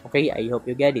 Okay, I hope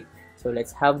you get it. So,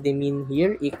 let's have the mean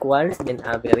here equals, then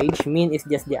average. Mean is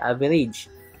just the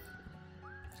average.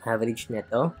 Average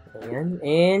neto. Ayan.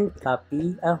 And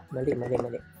copy. Mali.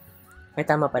 Ay,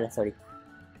 tama pala. Sorry.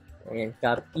 Ayan.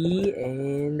 Copy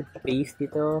and paste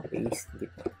dito. Okay.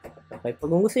 Pag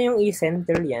gusto nyo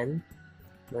i-center yan,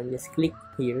 just click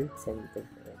here. Center.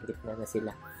 Click na sila.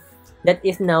 That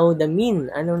is now the mean.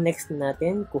 Anong next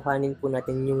natin? Kuhanin po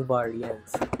natin yung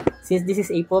variance. Since this is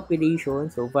a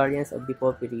population, so variance of the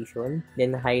population,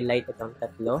 then highlight itong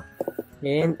tatlo,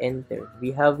 and enter. We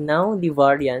have now the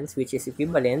variance which is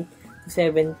equivalent to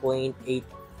 7.875.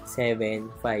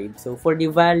 So for the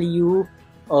value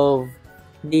of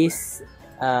this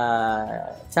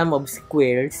sum of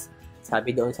squares,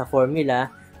 sabi doon sa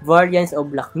formula, variance of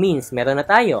block means, meron na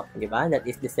tayo, di ba? That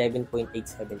is the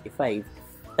 7.875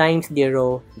 times the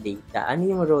raw data. Ano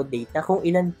yung raw data? Kung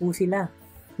ilan po sila.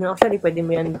 No, actually, pwede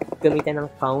mo yan gamitan ng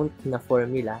count na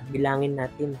formula. Bilangin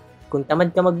natin. Kung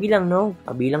tamad ka magbilang, no?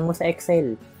 Pabilang mo sa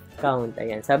Excel. Count.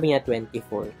 Ayan. Sabi niya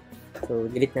 24. So,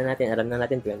 delete na natin. Alam na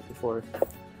natin 24.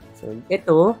 So,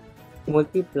 ito,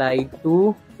 multiply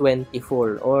to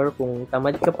 24. Or, kung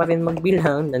tamad ka pa rin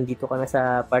magbilang, nandito ka na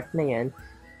sa part na yan,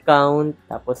 count,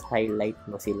 tapos highlight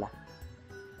mo sila.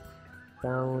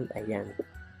 Count. Ayan.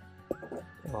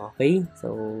 Okay.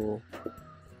 So,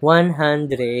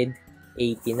 189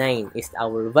 is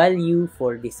our value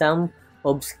for the sum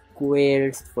of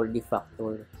squares for the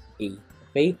factor A.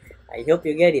 Okay? I hope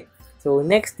you get it. So,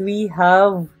 next we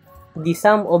have the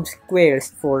sum of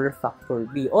squares for factor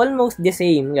B. Almost the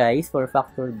same, guys, for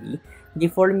factor B.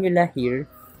 The formula here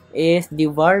is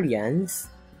the variance.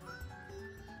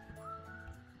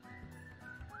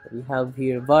 We have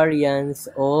here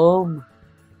variance of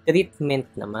treatment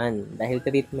naman. Dahil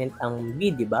treatment ang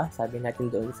B, di ba? Sabi natin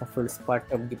doon sa first part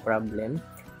of the problem,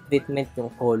 treatment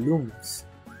yung columns.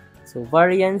 So,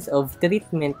 variance of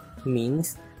treatment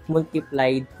means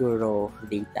multiplied to raw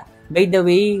data. By the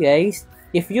way, guys,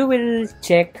 if you will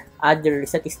check other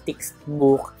statistics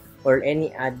book or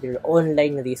any other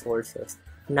online resources,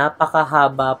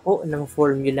 napakahaba po ng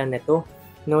formula na to.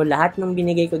 No, lahat ng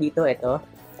binigay ko dito, ito,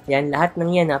 yan, lahat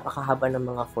ng yan, napakahaba ng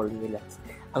mga formulas.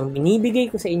 Ang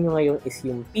binibigay ko sa inyo ngayon is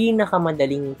yung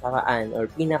pinakamadaling paraan or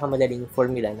pinakamadaling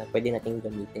formula na pwede nating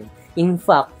gamitin. In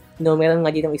fact, no, meron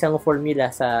nga dito isang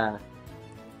formula sa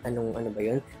ano ba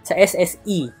yun? Sa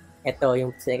SSE. Ito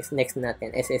yung next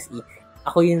natin, SSE.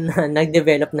 Ako yung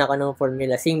nag-develop na ako ng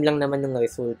formula. Same lang naman ng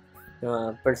result.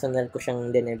 Personal ko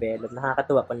siyang dinevelop.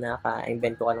 Nakakatuwa pag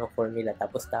nakaka-invent ko ka ng formula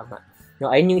tapos tama. No,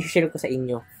 ayun yung i-share ko sa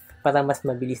inyo para mas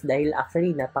mabilis dahil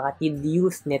actually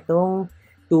napaka-tedious nitong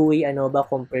two-way ANOVA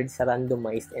compared sa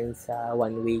randomized and sa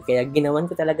one-way. Kaya ginawan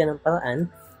ko talaga ng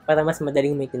paraan para mas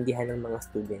madaling maintindihan ng mga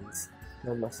students.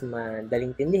 No, mas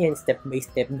madaling tindihan, step by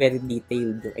step, very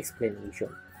detailed yung explanation.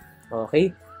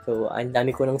 Okay? So, ang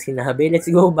dami ko nang sinabi.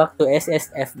 Let's go back to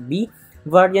SSFB.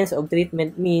 Variance of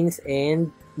treatment means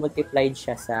and multiplied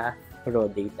siya sa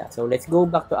raw data. So, let's go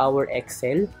back to our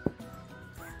Excel.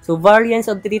 So,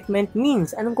 variance of treatment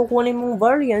means. Anong kukunin mong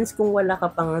variance kung wala ka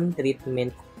pang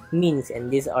treatment means, and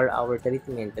these are our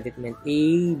treatment A,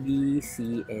 B,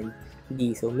 C, and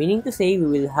D. So, meaning to say, we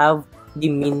will have the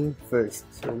mean first.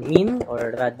 So, mean,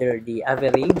 or rather, the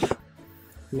average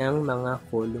ng mga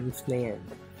columns na yan.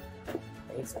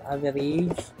 Okay, so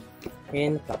average,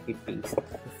 and copy-paste.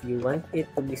 If you want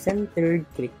it to be centered,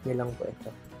 click nyo lang po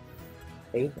ito.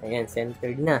 Okay, ayan,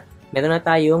 centered na. Meron na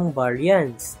tayong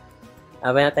variance.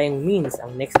 Meron na tayong means.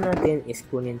 Ang next natin is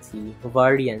kunin si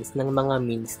variance ng mga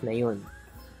means na yun.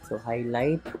 So,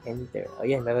 highlight, enter.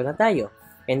 Ayan, meron na tayo.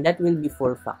 And that will be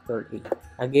for factor A.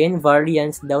 Again,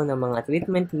 variance daw ng mga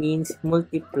treatment means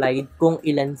multiplied kung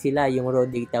ilan sila yung raw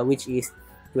data, which is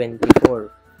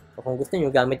 24. So, kung gusto nyo,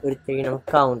 gamit ulit kayo ng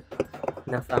count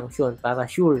na function para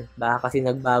sure. Baka kasi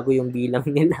nagbago yung bilang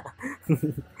nila.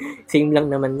 Same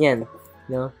lang naman yan.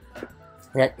 No?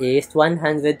 That is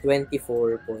 124.5.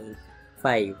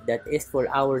 That is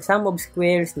for our sum of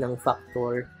squares ng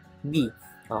factor B.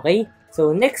 Okay?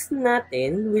 So, next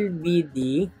natin will be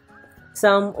the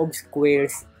sum of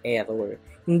squares error.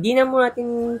 Hindi na mo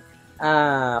natin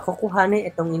kukuhanin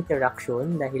itong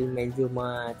interaction dahil medyo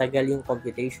matagal yung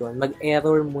computation.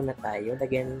 Mag-error muna tayo.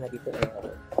 Lagyan na dito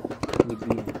error.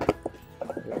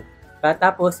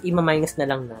 Tapos, i-minus na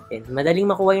lang natin.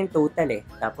 Madaling makuha yung total eh.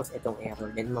 Tapos, itong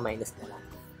error. Then, ma-minus na lang.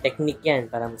 Technique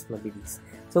yan para mas mabilis.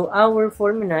 So, our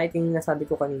formula, ito yung nasabi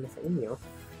ko kanina sa inyo,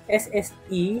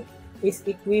 SSE is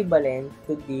equivalent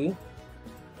to the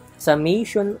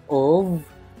summation of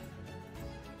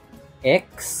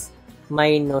x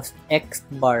minus x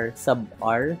bar sub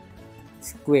r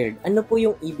squared. Ano po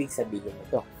yung ibig sabihin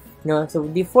nito? No? So,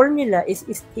 the formula is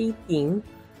stating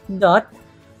that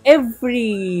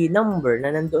every number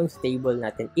na nandoon sa table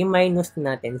natin, i-minus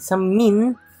natin sa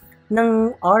mean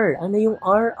ng R. Ano yung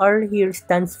R? R here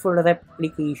stands for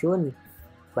replication.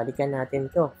 Balikan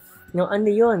natin to. No, ano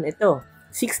yun? Ito,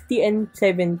 60 and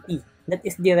 70. That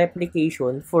is the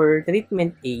replication for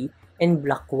treatment A and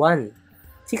block 1.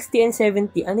 60 and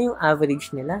 70, ano yung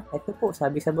average nila? Ito po,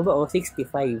 sabi sa baba,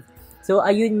 65. So,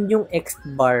 ayun yung X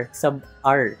bar sub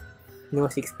R, no,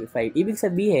 65. Ibig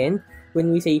sabihin,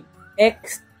 when we say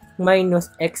X minus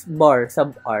X bar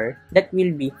sub R, that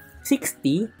will be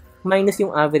 60 minus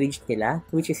yung average nila,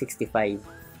 which is 65.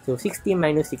 So, 60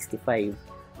 minus 65.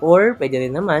 Or, pwede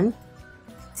rin naman,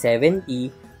 70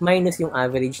 minus yung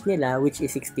average nila, which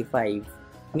is 65.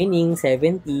 Meaning,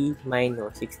 70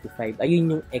 minus 65.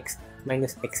 Ayun yung X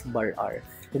minus X bar R.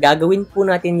 Gagawin po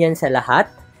natin yan sa lahat.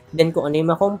 Then, kung ano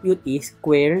yung ma-compute is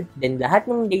square. Then, lahat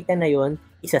ng data na yon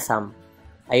isa-sum.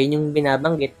 Ayun yung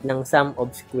binabanggit ng sum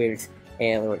of squares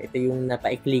error. Ito yung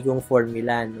napaikligong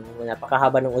formula. No?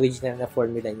 Napakahaba ng original na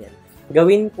formula niyan.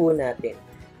 Gawin po natin.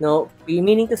 No?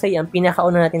 Meaning to say, ang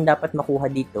pinakauna natin dapat makuha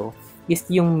dito is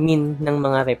yung mean ng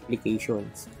mga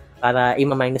replications. Para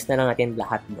ima-minus na lang natin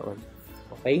lahat doon.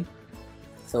 Okay?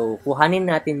 So,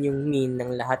 kuhanin natin yung mean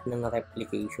ng lahat ng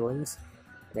replications.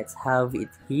 Let's have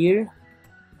it here.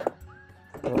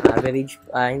 Yung average,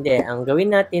 hindi. Ang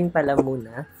gawin natin pala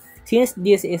muna, since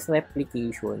this is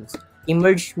replications,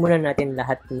 i-merge muna natin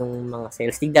lahat ng mga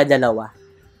cells. Tigdadalawa.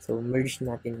 So, merge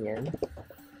natin yan.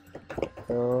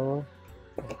 So,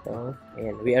 ito.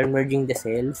 Ayan. We are merging the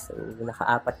cells. So,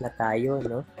 naka-apat na tayo,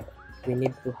 no? We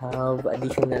need to have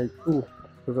additional 2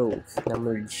 rows na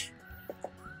merge.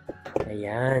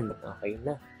 Ayan. Okay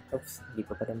na. Oops. Hindi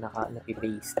pa pala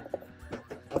napi-paste.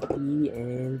 Copy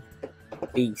and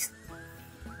paste.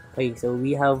 Okay. So,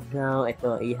 we have now,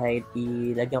 ito,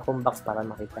 ilagyan kong box para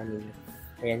makita ninyo.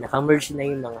 Ayan. Naka-merge na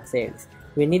yung mga cells.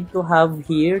 We need to have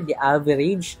here the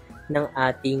average ng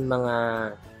ating mga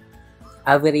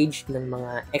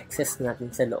excess natin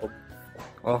sa loob.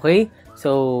 Okay?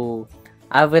 So,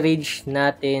 average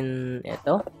natin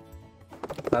ito.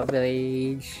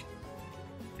 Average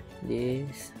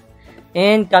this.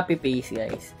 And copy-paste,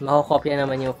 guys. Makokopya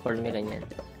naman yung formula niyan.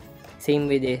 Same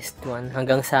with this one.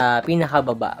 Hanggang sa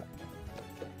pinakababa.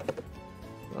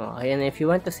 Okay, and if you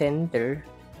want to center,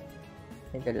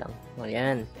 ito lang.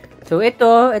 Ayan. So,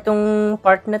 itong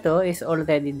part na to is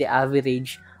already the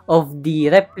average of the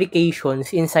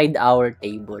replications inside our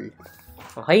table.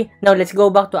 Okay? Now, let's go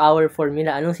back to our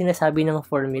formula. Anong sinasabi ng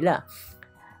formula?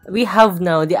 We have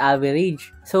now the average.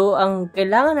 So, ang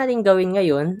kailangan natin gawin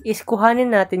ngayon is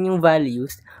kuhanin natin yung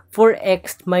values for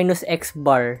x minus x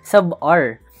bar sub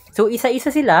r. So, isa-isa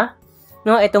sila.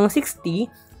 No? Itong 60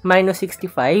 minus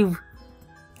 65,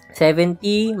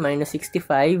 70 minus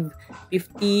 65,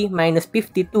 50 minus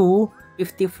 52,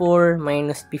 54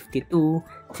 minus 52,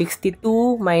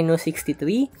 62 minus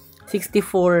 63,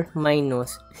 64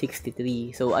 minus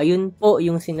 63. So, ayun po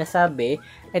yung sinasabi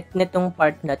at netong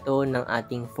part na to ng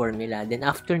ating formula. Then,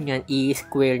 after nyan,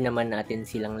 i-square naman natin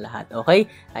silang lahat.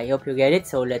 Okay? I hope you get it.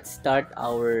 So, let's start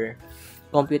our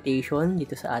computation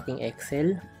dito sa ating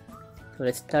Excel. So,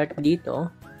 let's start dito.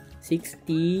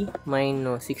 60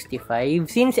 minus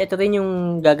 65. Since ito rin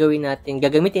yung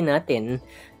gagamitin natin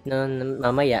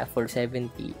mamaya for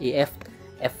 70,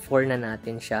 F4 na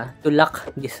natin siya to lock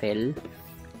the cell.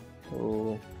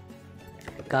 So,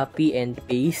 copy and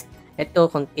paste. Ito,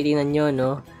 kung titingnan nyo,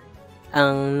 no,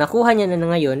 ang nakuha niya na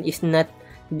ngayon is not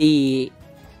the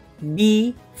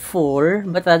B4,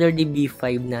 but rather the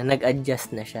B5 na.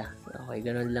 Nag-adjust na siya. Okay,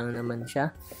 ganun lang naman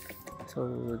siya. So,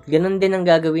 ganun din ang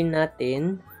gagawin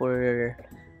natin for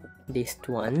this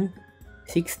one.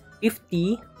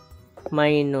 650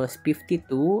 minus 52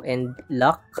 and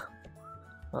lock.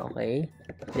 Okay.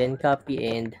 Then, copy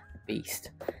and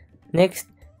paste. Next,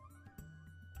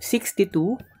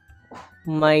 62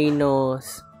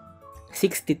 minus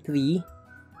 63,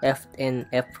 F and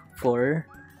F4,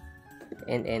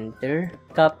 and enter.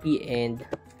 Copy and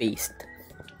paste.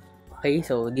 Okay,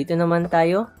 so dito naman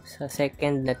tayo sa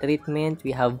second na treatment.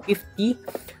 We have 50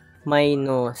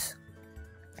 minus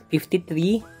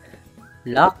 53,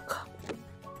 lock.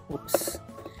 Oops.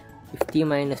 50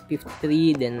 minus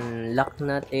 53, then lock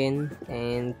natin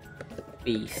and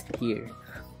paste here.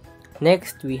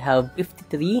 Next, we have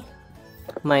 53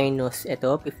 minus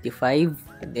 55,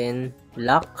 then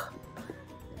lock,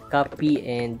 copy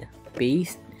and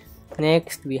paste.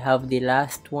 Next, we have the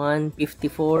last one,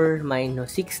 54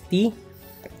 minus 60,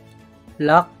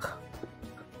 lock,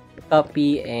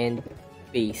 copy and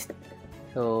paste.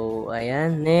 So,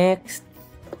 ayan. Next,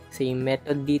 Same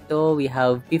method dito. We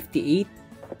have 58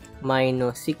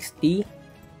 minus 60.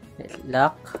 Let's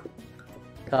lock,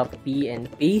 copy,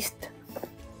 and paste.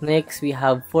 Next, we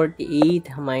have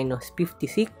 48 minus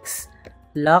 56.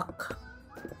 Lock,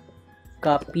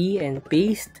 copy, and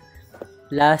paste.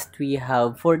 Last, we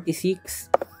have 46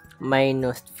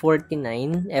 minus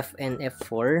 49. F and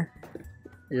F4.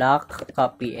 Lock,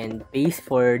 copy, and paste.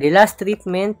 For the last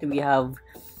treatment, we have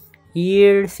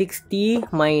here 60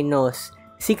 minus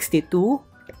 62.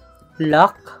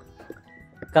 Lock,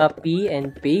 copy,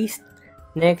 and paste.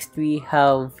 Next, we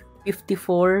have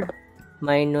 54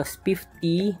 minus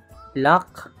 50,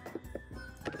 lock,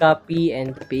 copy,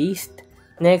 and paste.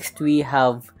 Next, we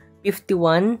have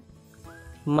 51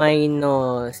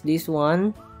 minus this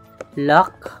one,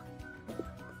 lock,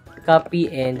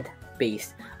 copy, and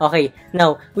paste. Okay,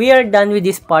 now, we are done with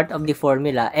this part of the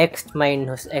formula, x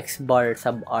minus x bar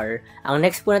sub r. Ang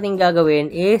next po natin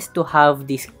gagawin is to have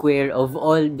the square of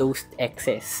all those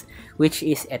x's, which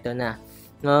is eto na.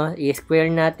 No, i-square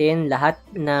natin lahat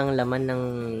ng laman ng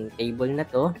table na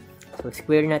to. So,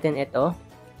 square natin ito.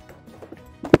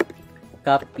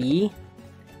 Copy.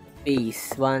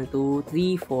 Paste. 1, 2,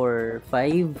 3, 4,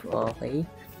 5. Okay.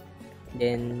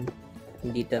 Then,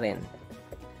 dito rin.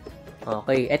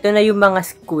 Okay. Ito na yung mga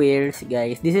squares,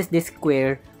 guys. This is the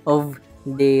square of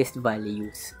these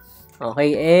values.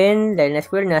 Okay. And, dahil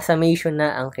na-square na, summation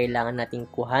na ang kailangan nating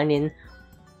kuhanin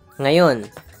ngayon.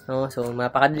 No? So,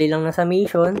 mapakadali lang ng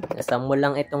summation. Sum mo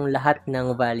lang itong lahat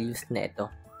ng values na ito.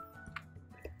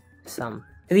 Sum.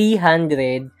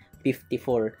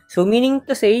 354. So, meaning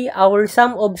to say, our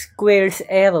sum of squares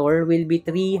error will be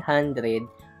 354.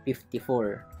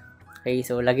 Okay,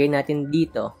 so, lagay natin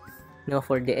dito. No,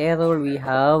 for the error, we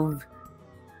have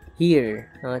here,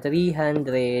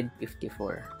 354.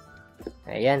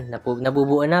 Ayan,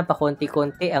 nabubuo na pa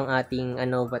konti-konti ang ating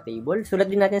ANOVA table.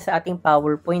 Sulat din natin sa ating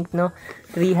PowerPoint, no?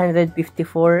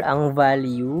 354 ang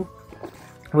value.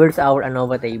 Where's our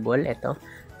ANOVA table? Ito.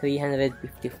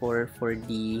 354 for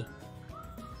the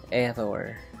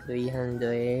error.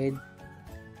 354.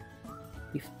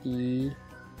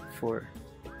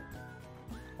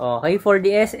 Okay, for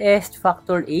the SS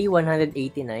factor A, 189.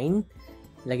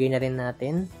 Lagay na rin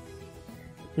natin.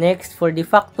 Next, for the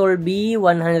factor B,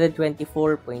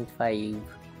 124.5.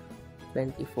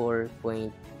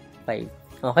 24.5.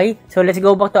 Okay? So, let's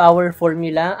go back to our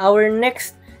formula. Our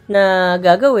next na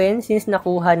gagawin, since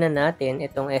nakuha na natin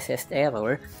itong SS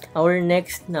error, our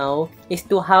next now is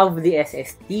to have the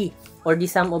SST or the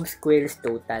sum of squares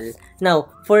total. Now,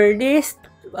 for this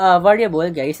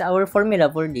variable, guys, our formula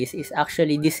for this is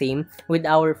actually the same with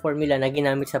our formula na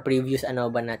ginamit sa previous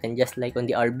ANOVA natin, just like on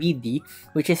the RBD,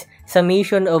 which is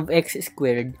summation of x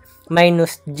squared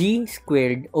minus g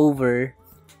squared over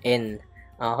n.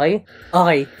 Okay?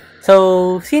 Okay.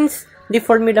 So, since the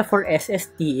formula for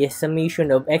SST is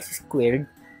summation of x squared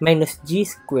minus g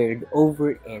squared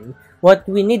over n, what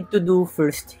we need to do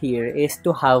first here is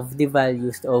to have the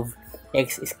values of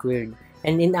x squared.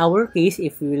 And in our case,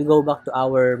 if we will go back to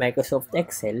our Microsoft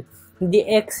Excel, the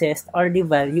x's are the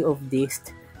value of this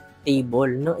table,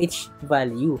 no, each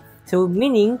value. So,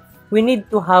 meaning, we need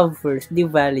to have first the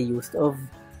values of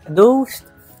those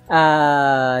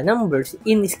numbers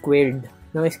in squared.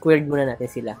 No, squared muna natin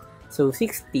sila. So,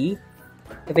 60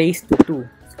 raised to 2,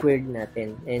 squared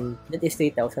natin. And that is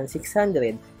 3,600.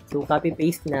 So,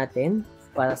 copy-paste natin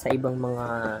para sa ibang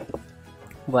mga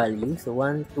value. So,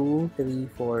 1, 2, 3,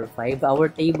 4, 5. Our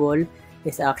table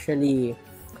is actually,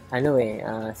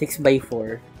 6 by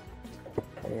 4.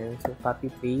 Ayan. So,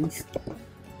 copy-paste.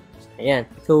 Ayan.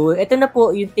 So, ito na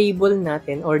po yung table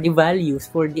natin or the values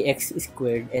for the x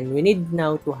squared. And we need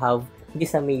now to have the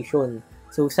summation.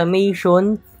 So,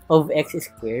 summation of x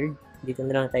squared. Dito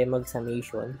na lang tayo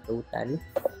mag-summation. Total.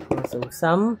 So,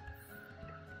 sum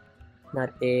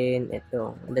natin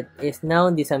ito. That is now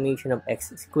the summation of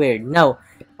x squared. Now,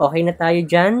 okay na tayo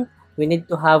dyan. We need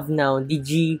to have now the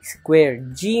g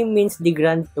squared. G means the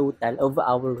grand total of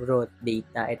our raw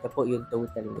data. Ito po yung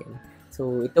total niyan.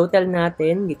 So, i-total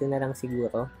natin. Dito na lang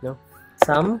siguro. No?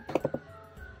 Sum.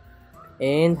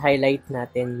 And highlight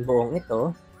natin buong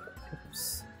ito. Oops.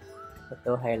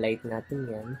 Ito, highlight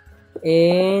natin yan.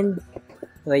 And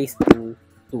raise to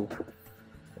 2.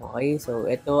 Okay, so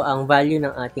ito ang value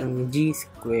ng ating g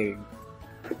squared.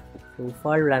 So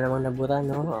far, wala namang nabura,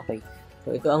 no? Okay.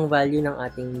 So ito ang value ng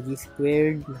ating g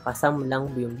squared. Nakasum lang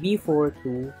yung B4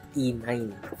 to E9.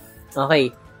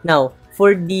 Okay. Now,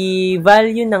 for the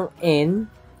value ng n,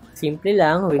 simple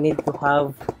lang, we need to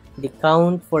have the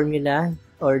count formula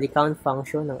or the count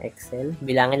function ng Excel.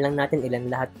 Bilangin lang natin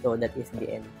ilan lahat to, that is the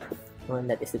n.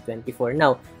 That is the 24.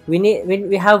 Now, we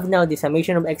have now the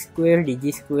summation of x squared, the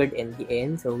g squared, and the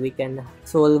n. So, we can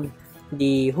solve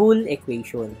the whole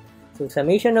equation. So,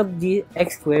 summation of the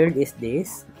x squared is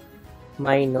this,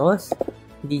 minus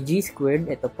the g squared,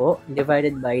 ito po,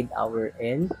 divided by our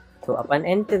n. So, upon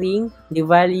entering, the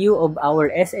value of our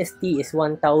SST is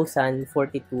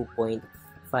 1042.5.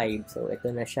 So, ito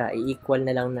na siya. I-equal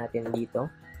na lang natin dito.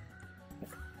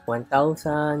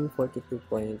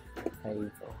 1042.5.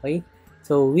 Okay?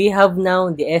 So, we have now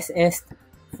the SS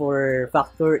for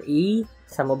factor A,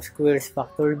 sum of squares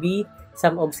factor B,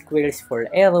 sum of squares for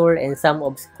error, and sum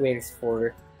of squares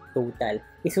for total.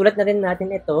 Isulat na rin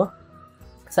natin ito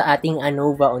sa ating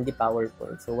ANOVA on the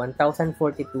PowerPoint. So,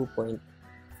 1042.5.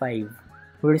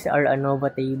 Where's our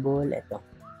ANOVA table? Ito.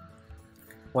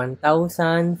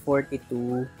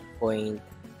 1042.5.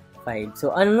 So,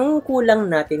 anong kulang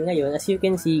natin ngayon? As you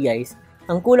can see, guys,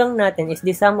 ang kulang natin is the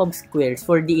sum of squares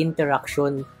for the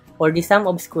interaction or the sum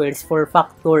of squares for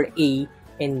factor A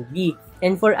and B.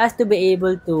 And for us to be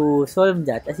able to solve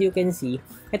that, as you can see,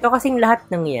 ito kasing lahat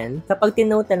ng yan, kapag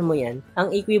tinotal mo yan, ang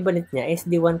equivalent niya is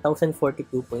the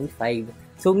 1042.5.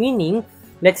 So, meaning,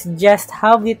 let's just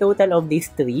have the total of these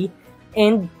three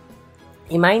and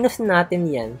i-minus natin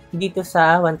yan dito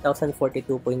sa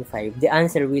 1042.5. The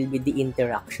answer will be the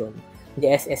interaction,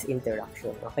 the SS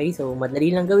interaction. Okay, so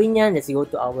madali lang gawin yan. Let's go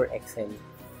to our Excel.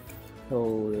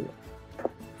 So,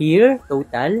 here,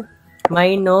 total,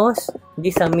 minus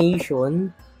the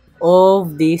summation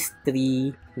of these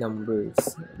three numbers.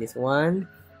 This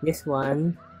one,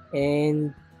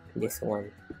 and this one.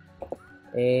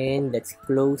 And let's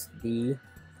close the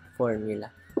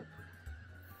formula.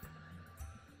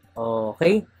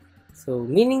 Okay. So,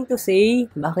 meaning to say,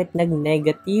 bakit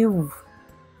nag-negative?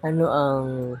 Ano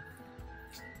ang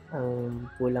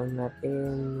kulang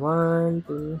natin? 1,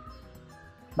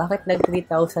 2. Bakit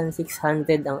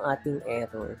nag-3,600 ang ating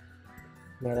error?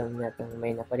 Meron natang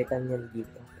may napalitan yan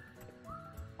dito.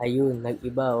 Ayun,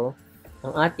 nag-iba oh.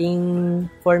 Ang ating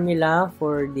formula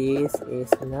for this is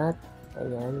not,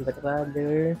 ayan, but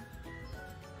rather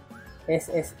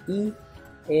SSE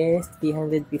is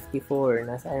 354.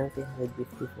 Nasaan ang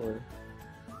 354?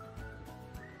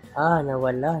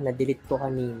 Nawala. Na-delete ko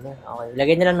kanina. Okay.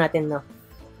 Lagay na lang natin na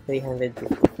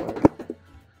 354.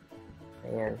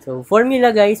 Ayan. So,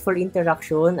 formula guys for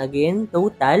interaction. Again,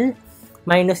 total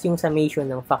minus yung summation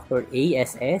ng factor A,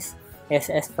 SS,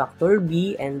 SS factor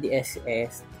B, and the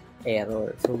SS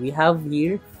error. So, we have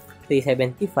here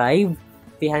 375.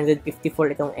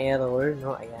 354 itong error.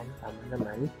 No? Ayan. Tama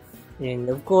naman. And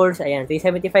of course, ayan,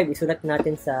 375, isulat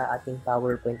natin sa ating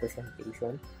PowerPoint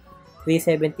presentation.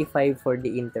 375 for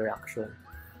the interaction.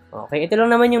 Okay, ito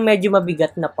lang naman yung medyo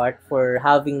mabigat na part for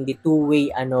having the two-way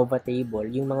ANOVA table,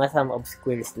 yung mga sum of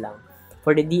squares lang.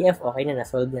 For the DF, okay na,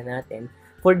 nasolve na natin.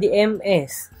 For the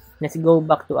MS, let's go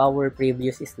back to our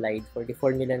previous slide for the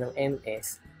formula ng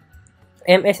MS.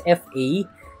 MSFA,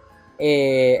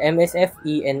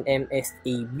 MSFE, and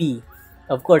MSAB.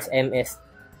 Of course,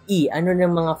 ano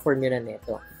ng mga formula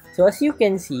nito. So, as you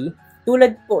can see,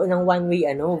 tulad po ng one-way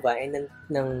ANOVA and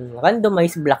ng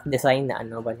randomized block design na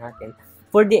ANOVA natin,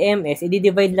 for the MS,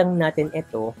 i-divide lang natin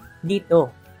ito,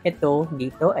 dito, ito,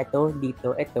 dito, ito,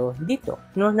 dito, ito, dito.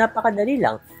 No, napakadali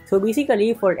lang. So,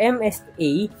 basically, for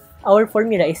MSA, our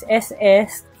formula is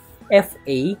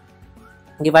SSFA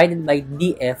divided by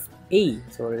DFA.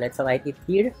 So, let's write it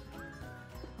here.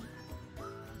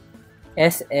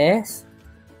 SSFA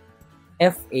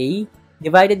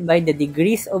divided by the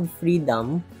degrees of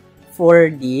freedom for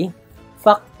the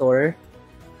factor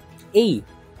A.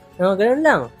 No, ganun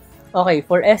lang. Okay,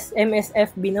 for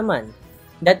MSFB naman,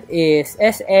 that is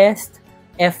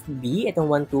SSFB, itong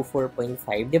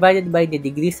 124.5, divided by the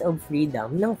degrees of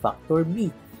freedom ng factor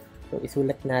B. So,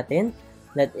 isulat natin,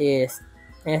 that is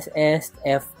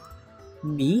SSFB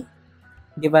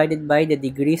divided by the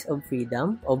degrees of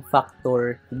freedom of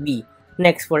factor B.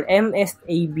 Next, for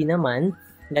MSAB naman,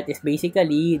 that is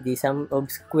basically the sum of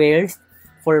squares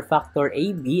for factor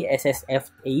AB,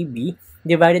 SSFAB,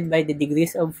 divided by the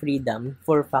degrees of freedom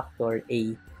for factor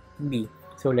AB.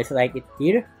 So, let's write it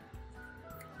here.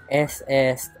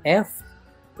 SSFAB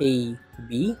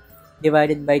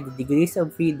divided by the degrees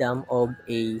of freedom of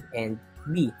A and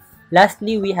B.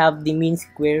 Lastly, we have the mean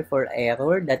square for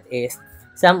error, that is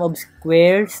sum of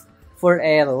squares for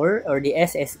error, or the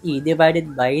SSE,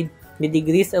 divided by the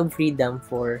degrees of freedom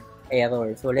for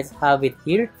error. So, let's have it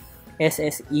here.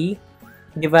 SSE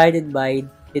divided by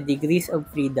the degrees of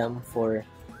freedom for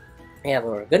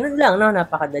error. Ganun lang, no?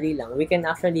 Napakadali lang. We can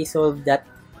actually solve that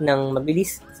ng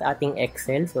mabilis sa ating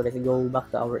Excel. So, let's go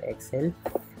back to our Excel.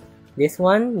 this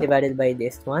one divided by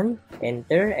this one,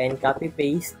 enter, and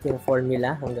copy-paste yung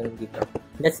formula hanggang dito.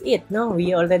 That's it, no?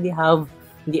 We already have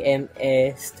the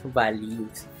MS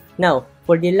values. Now,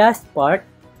 for the last part,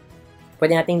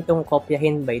 pwede natin itong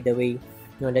kopyahin, by the way.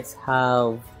 No, let's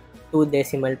have 2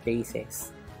 decimal places.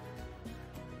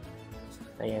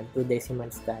 Ayan, 2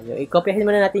 decimals tayo. I-kopyahin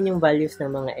muna natin yung values ng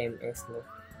mga MS, no?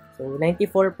 So,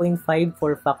 94.5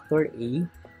 for factor A.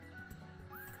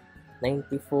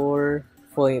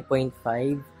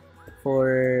 94.5 for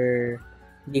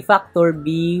the factor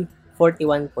B,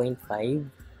 41.5.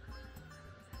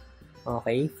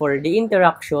 Okay, for the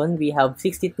interaction, we have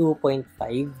 62.5.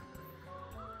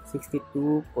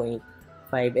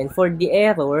 62.5. And for the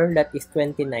error, that is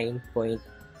 29.5.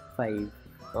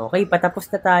 Okay, patapos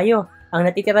na tayo. Ang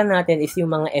natitira natin is yung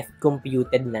mga F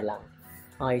computed na lang.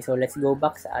 Okay, so let's go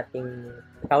back sa ating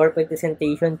PowerPoint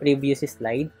presentation, previous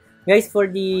slide. Guys, for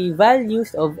the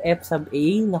values of F sub A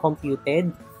na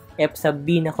computed, F sub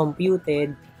B na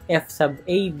computed, F sub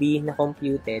AB na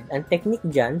computed, ang technique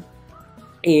dyan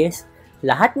is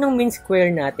lahat ng mean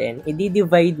square natin,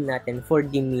 i-divide natin for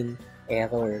the mean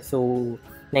error. So,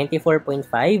 94.5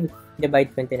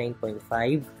 divide 29.5,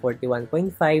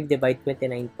 41.5 divide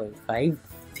 29.5,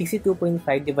 62.5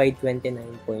 divide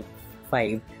 29.5.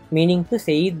 Meaning to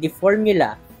say, the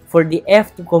formula for the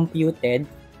F to computed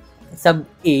sub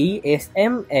A is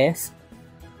MS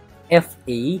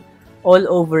FA all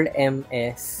over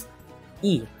MS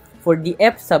E. For the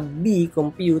F sub B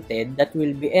computed, that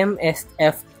will be MS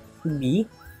FB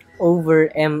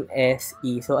over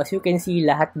MSE. So, as you can see,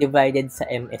 lahat divided sa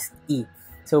MSE.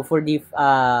 So, for the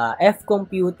F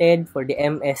computed, for the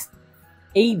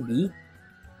MSAB,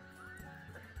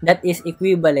 that is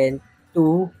equivalent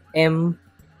to MSE.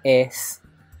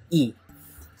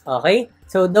 Okay?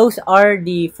 So, those are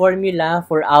the formula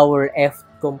for our F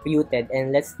computed.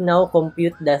 And let's now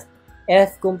compute the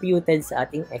F computed sa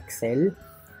ating Excel.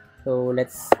 So,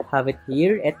 let's have it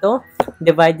here. Ito,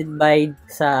 divided by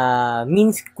sa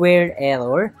mean square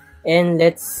error. And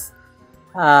let's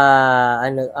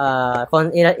ilak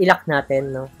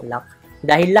natin, no? Lock.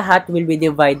 Dahil lahat will be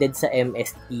divided sa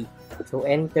MSE. So,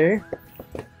 enter,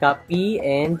 copy,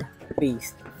 and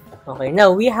paste. Okay,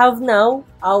 now, we have now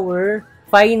our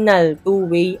final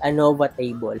two-way ANOVA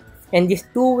table. And this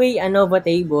two-way ANOVA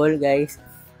table, guys,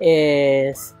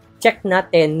 is check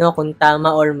natin, no, kung tama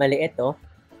or mali ito.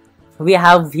 We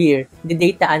have here the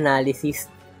data analysis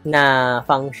na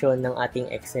function ng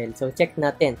ating Excel. So, check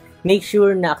natin. Make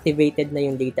sure na activated na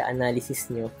yung data analysis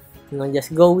nyo.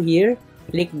 Just go here,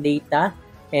 click data,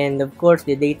 and of course,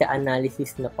 the data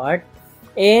analysis na part.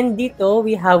 And dito,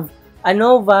 we have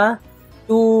ANOVA,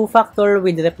 2-factor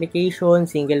with replication,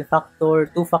 single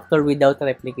factor, 2-factor without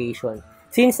replication.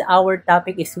 Since our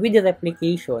topic is with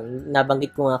replication,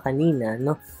 nabanggit ko nga kanina,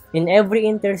 no? In every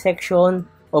intersection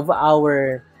of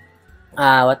our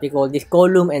what we call this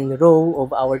column and row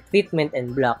of our treatment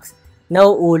and blocks,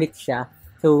 nauulit siya.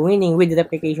 So, meaning with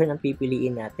replication ang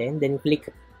pipiliin natin. Then, click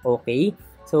OK.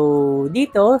 So,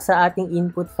 dito sa ating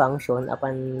input function,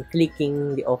 upon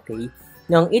clicking the OK,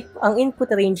 ang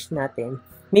input range natin,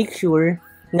 make sure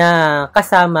na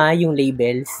kasama yung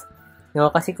labels. No?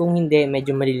 Kasi kung hindi,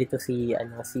 medyo malilito si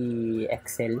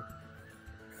Excel.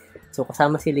 So,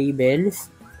 kasama si labels.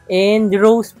 And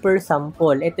rows per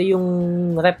sample. Ito yung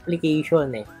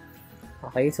replication eh.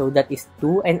 Okay, so that is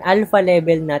 2. And alpha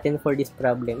level natin for this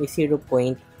problem is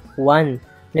 0.1.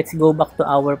 Let's go back to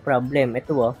our problem.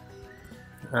 Ito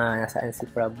nasaan si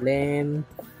problem?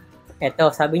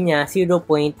 Ito, sabi niya 0.1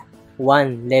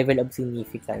 level of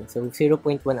significance. So,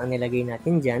 0.1 ang nilagay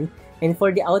natin dyan. And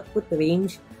for the output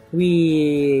range,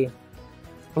 we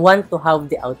want to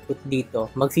have the output dito.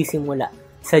 Magsisimula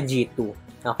sa G2.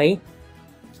 Okay?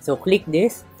 So, click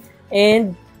this.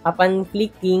 And, upon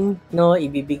clicking, no,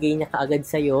 ibibigay niya kaagad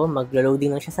sa'yo.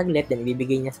 Maglo-loading lang siya saglit. Then,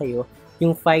 ibibigay niya sa'yo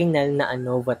yung final na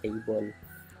ANOVA table.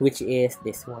 Which is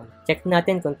this one. Check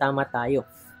natin kung tama tayo.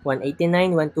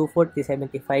 189, 124,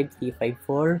 375,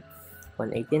 354.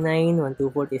 189,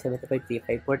 124,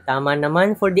 375, 354. Tama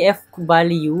naman. For the F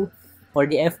value, or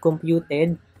the F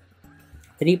computed,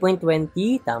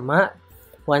 3.20, tama.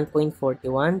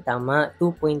 1.41, tama.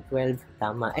 2.12,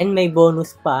 tama. And may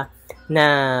bonus pa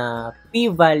na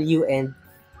p-value and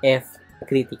F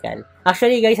critical.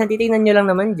 Actually, guys, ang titignan nyo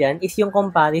lang naman dyan is yung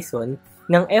comparison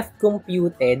ng F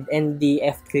computed and the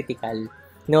F critical.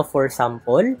 No, for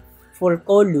sample, for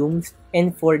columns,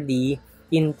 and for the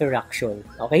interaction.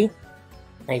 Okay?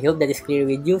 I hope that is clear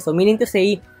with you. So, meaning to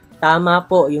say, tama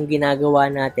po yung ginagawa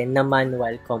natin na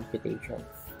manual computation.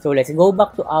 So, let's go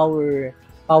back to our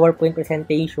PowerPoint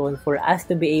presentation for us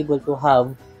to be able to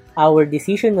have our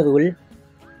decision rule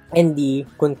and the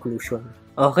conclusion.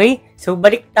 Okay? So,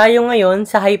 balik tayo ngayon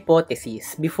sa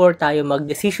hypothesis before tayo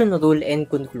mag-decision rule and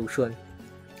conclusion.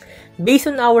 Based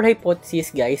on our hypothesis,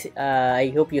 guys,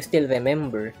 I hope you still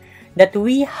remember that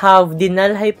we have the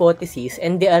null hypothesis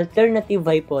and the alternative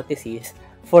hypothesis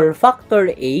for factor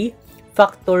A,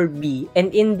 factor B,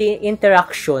 and in the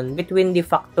interaction between the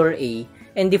factor A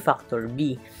and the factor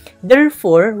B.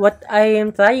 Therefore, what I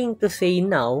am trying to say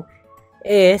now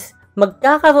is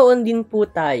magkakaroon din po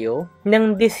tayo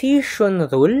ng decision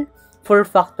rule for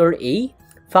factor A,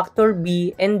 factor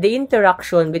B, and the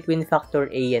interaction between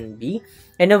factor A and B.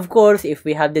 And of course, if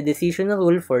we have the decision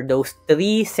rule for those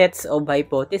three sets of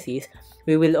hypotheses,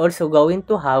 we will also going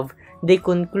to have the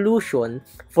conclusion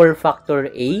for factor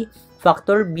A,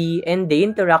 factor B, and the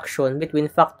interaction between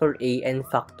factor A and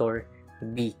factor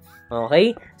B.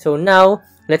 Okay? So now,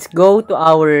 let's go to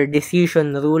our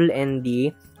decision rule and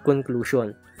the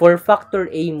conclusion. For factor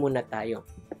A muna tayo.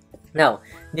 Now,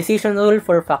 decision rule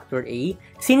for factor A,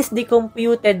 since the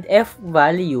computed F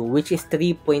value, which is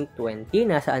 3.20,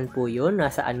 nasaan po yun?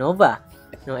 Nasa ANOVA.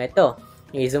 No, ito.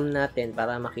 I-zoom natin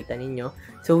para makita ninyo.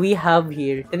 So, we have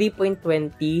here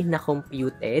 3.20 na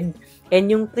computed and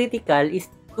yung critical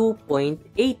is 2.8.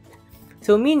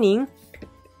 So, meaning,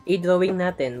 i-drawing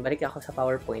natin. Balik ako sa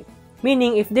PowerPoint.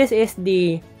 Meaning, if this is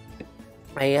the,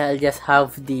 I'll just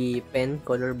have the pen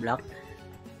color block.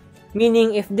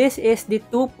 Meaning, if this is the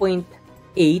 2.8,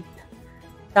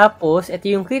 tapos,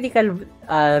 ito yung critical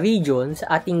region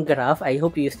sa ating graph. I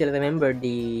hope you still remember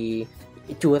the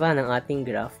itsura ng ating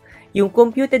graph. Yung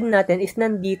computed natin is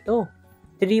nandito.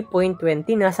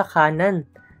 3.20, nasa kanan.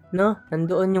 No?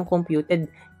 Nandoon yung computed.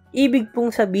 Ibig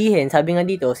pong sabihin, sabi nga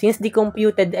dito, since the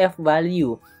computed F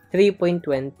value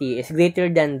 3.20 is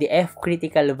greater than the F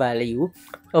critical value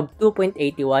of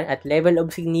 2.81 at level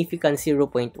of significance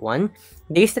 0.1,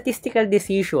 the statistical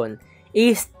decision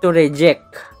is to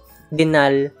reject the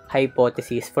null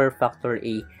hypothesis for factor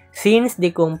A since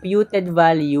the computed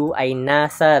value ay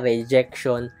nasa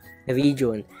rejection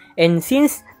region. And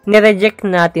since nireject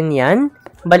natin yan,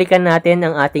 balikan natin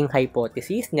ang ating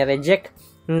hypothesis, nireject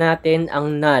natin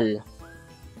ang null.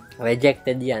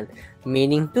 Rejected yan.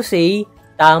 Meaning to say,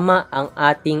 tama ang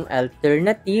ating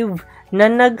alternative na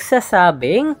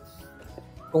nagsasabing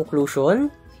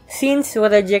conclusion, since we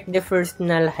reject the first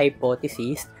null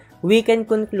hypothesis, we can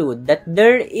conclude that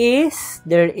there is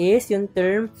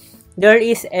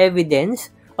evidence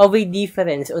of a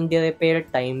difference on the repair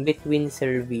time between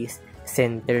service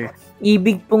center.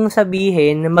 Ibig pong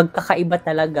sabihin na magkakaiba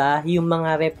talaga yung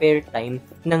mga repair time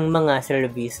ng mga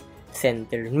service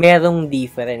center. Merong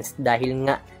difference dahil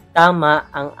nga tama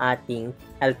ang ating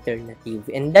alternative.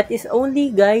 And that is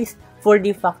only, guys, for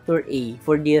the factor A,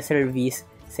 for the service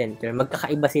center.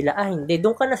 Magkakaiba sila. Hindi.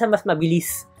 Doon ka na sa mas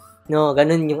mabilis. No,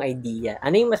 ganun yung idea.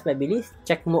 Ano yung mas mabilis?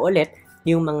 Check mo ulit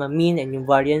yung mga mean and yung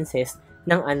variances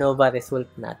ng ANOVA result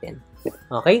natin.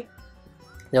 Okay?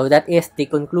 So, that is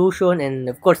the conclusion and,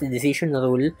 of course, the decision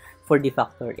rule for the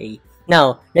factor A.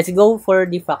 Now, let's go for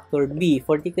the factor B.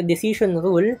 For the decision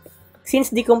rule,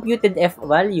 since the computed F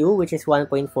value, which is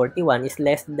 1.41, is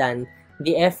less than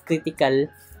the F critical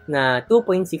na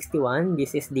 2.61,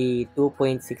 this is the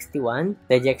 2.61,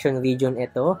 rejection region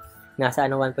ito, nasa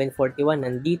 1.41,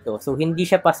 nandito. So, hindi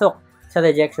siya pasok sa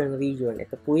rejection region.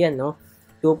 Ito po yan, no?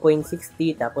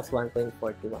 2.60 tapos 1.41.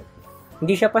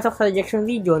 Hindi siya pasok sa rejection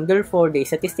region, therefore, the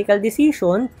statistical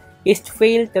decision is to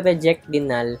fail to reject the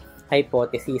null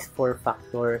hypothesis for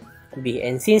factor B.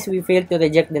 And since we fail to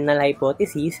reject the null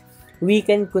hypothesis, we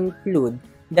can conclude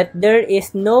that there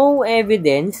is no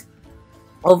evidence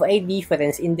of a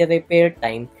difference in the repair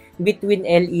time between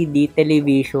LED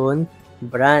television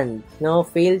brand. No,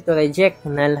 fail to reject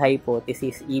null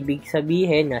hypothesis. Ibig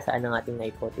sabihin, nasaan ang ating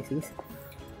hypothesis?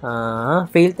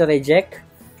 Fail to reject.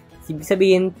 Ibig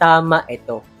sabihin, tama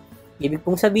ito. Ibig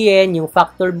pong sabihin, yung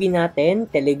factor B natin,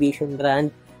 television brand,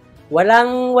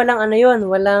 walang ano yon,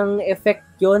 walang effect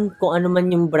yon kung ano man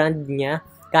yung brand niya.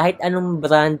 Kahit anong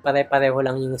brand, pare-pareho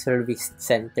lang yung service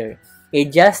center.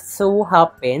 It just so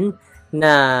happen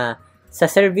na sa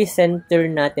service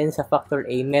center natin sa factor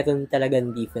A, meron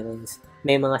talagang difference.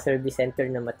 May mga service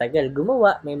center na matagal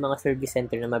gumawa, may mga service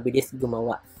center na mabilis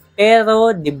gumawa.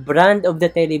 Pero the brand of the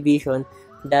television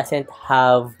doesn't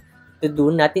have to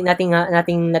do, nothing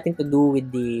to do with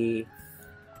the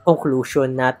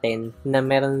conclusion natin na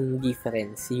meron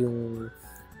difference yung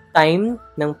time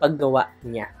ng paggawa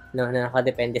niya, no, na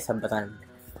nakadepende sa brand.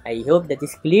 I hope that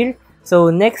is clear. So,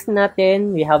 next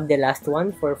natin, we have the last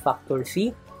one for factor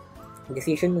C.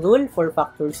 Decision rule for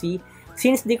factor C.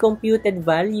 Since the computed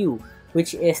value,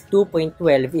 which is 2.12,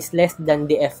 is less than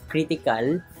the F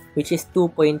critical which is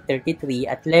 2.33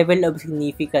 at level of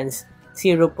significance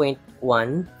 0.1.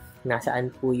 Nasaan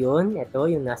po yun? Ito,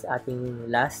 yung nasa ating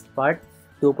last part.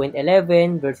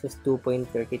 2.11 versus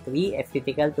 2.33. F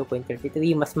critical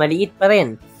 2.33. Mas maliit pa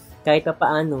rin kahit pa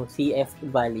paano CF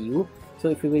value.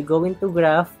 So if we will go into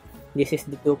graph, this is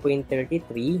the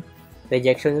 2.33.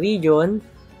 Rejection region,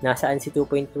 nasaan si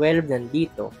 2.12?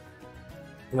 Nandito.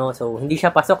 No, so hindi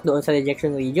siya pasok doon sa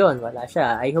rejection region. Wala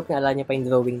siya. I hope naalala niyo pa yung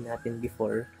drawing natin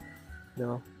before.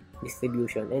 No,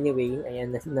 distribution. Anyway,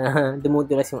 ayan na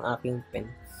dumudulas yung aking pen.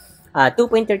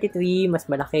 2.33 mas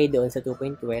malaki doon sa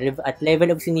 2.12 at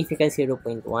level of significance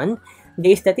 0.1.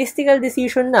 The statistical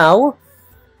decision now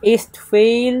is to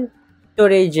fail to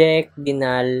reject the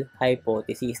null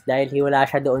hypothesis dahil wala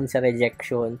siya doon sa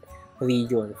rejection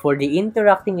region for the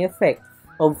interacting effect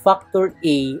of factor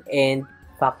A and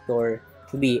factor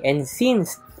B. And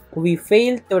since we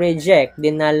fail to reject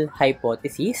the null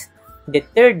hypothesis, the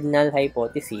third null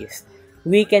hypothesis,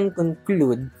 we can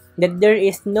conclude that there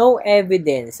is no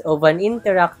evidence of an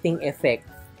interacting effect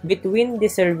between the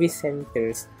service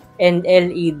centers and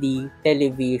LED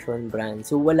television brand.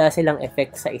 So, wala silang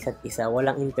effect sa isa't isa.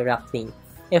 Walang interacting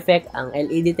effect ang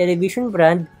LED television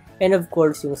brand and of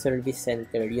course, yung service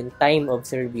center, yung time of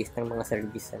service ng mga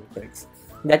service centers.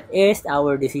 That is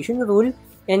our decision rule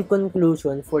and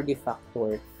conclusion for the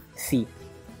factor C.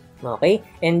 Okay?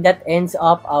 And that ends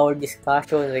up our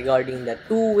discussion regarding the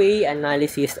two-way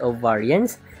analysis of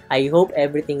variance. I hope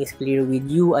everything is clear with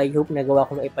you. I hope nagawa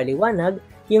ko maipaliwanag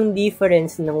yung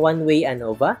difference ng one-way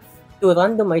ANOVA to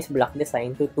randomized block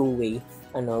design to two-way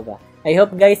ANOVA. I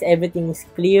hope guys everything is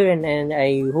clear and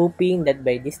I'm hoping that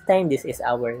by this time this is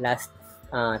our last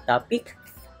topic.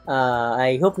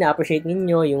 I hope na-appreciate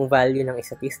ninyo yung value ng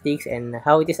statistics and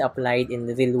how it is applied in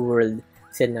the real-world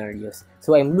scenarios.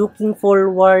 So I'm looking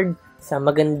forward sa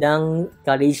magandang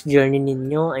college journey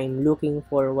ninyo. I'm looking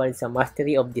forward sa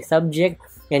mastery of the subject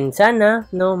and sana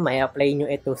no may apply nyo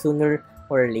ito sooner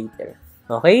or later.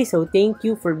 Okay, so thank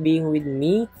you for being with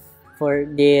me for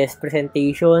this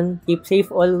presentation. Keep safe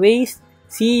always.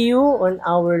 See you on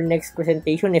our next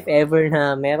presentation if ever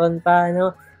na meron pa,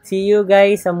 no? See you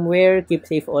guys somewhere. Keep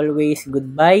safe always.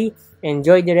 Goodbye.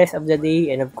 Enjoy the rest of the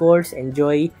day and of course,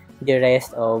 enjoy the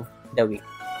rest of the week.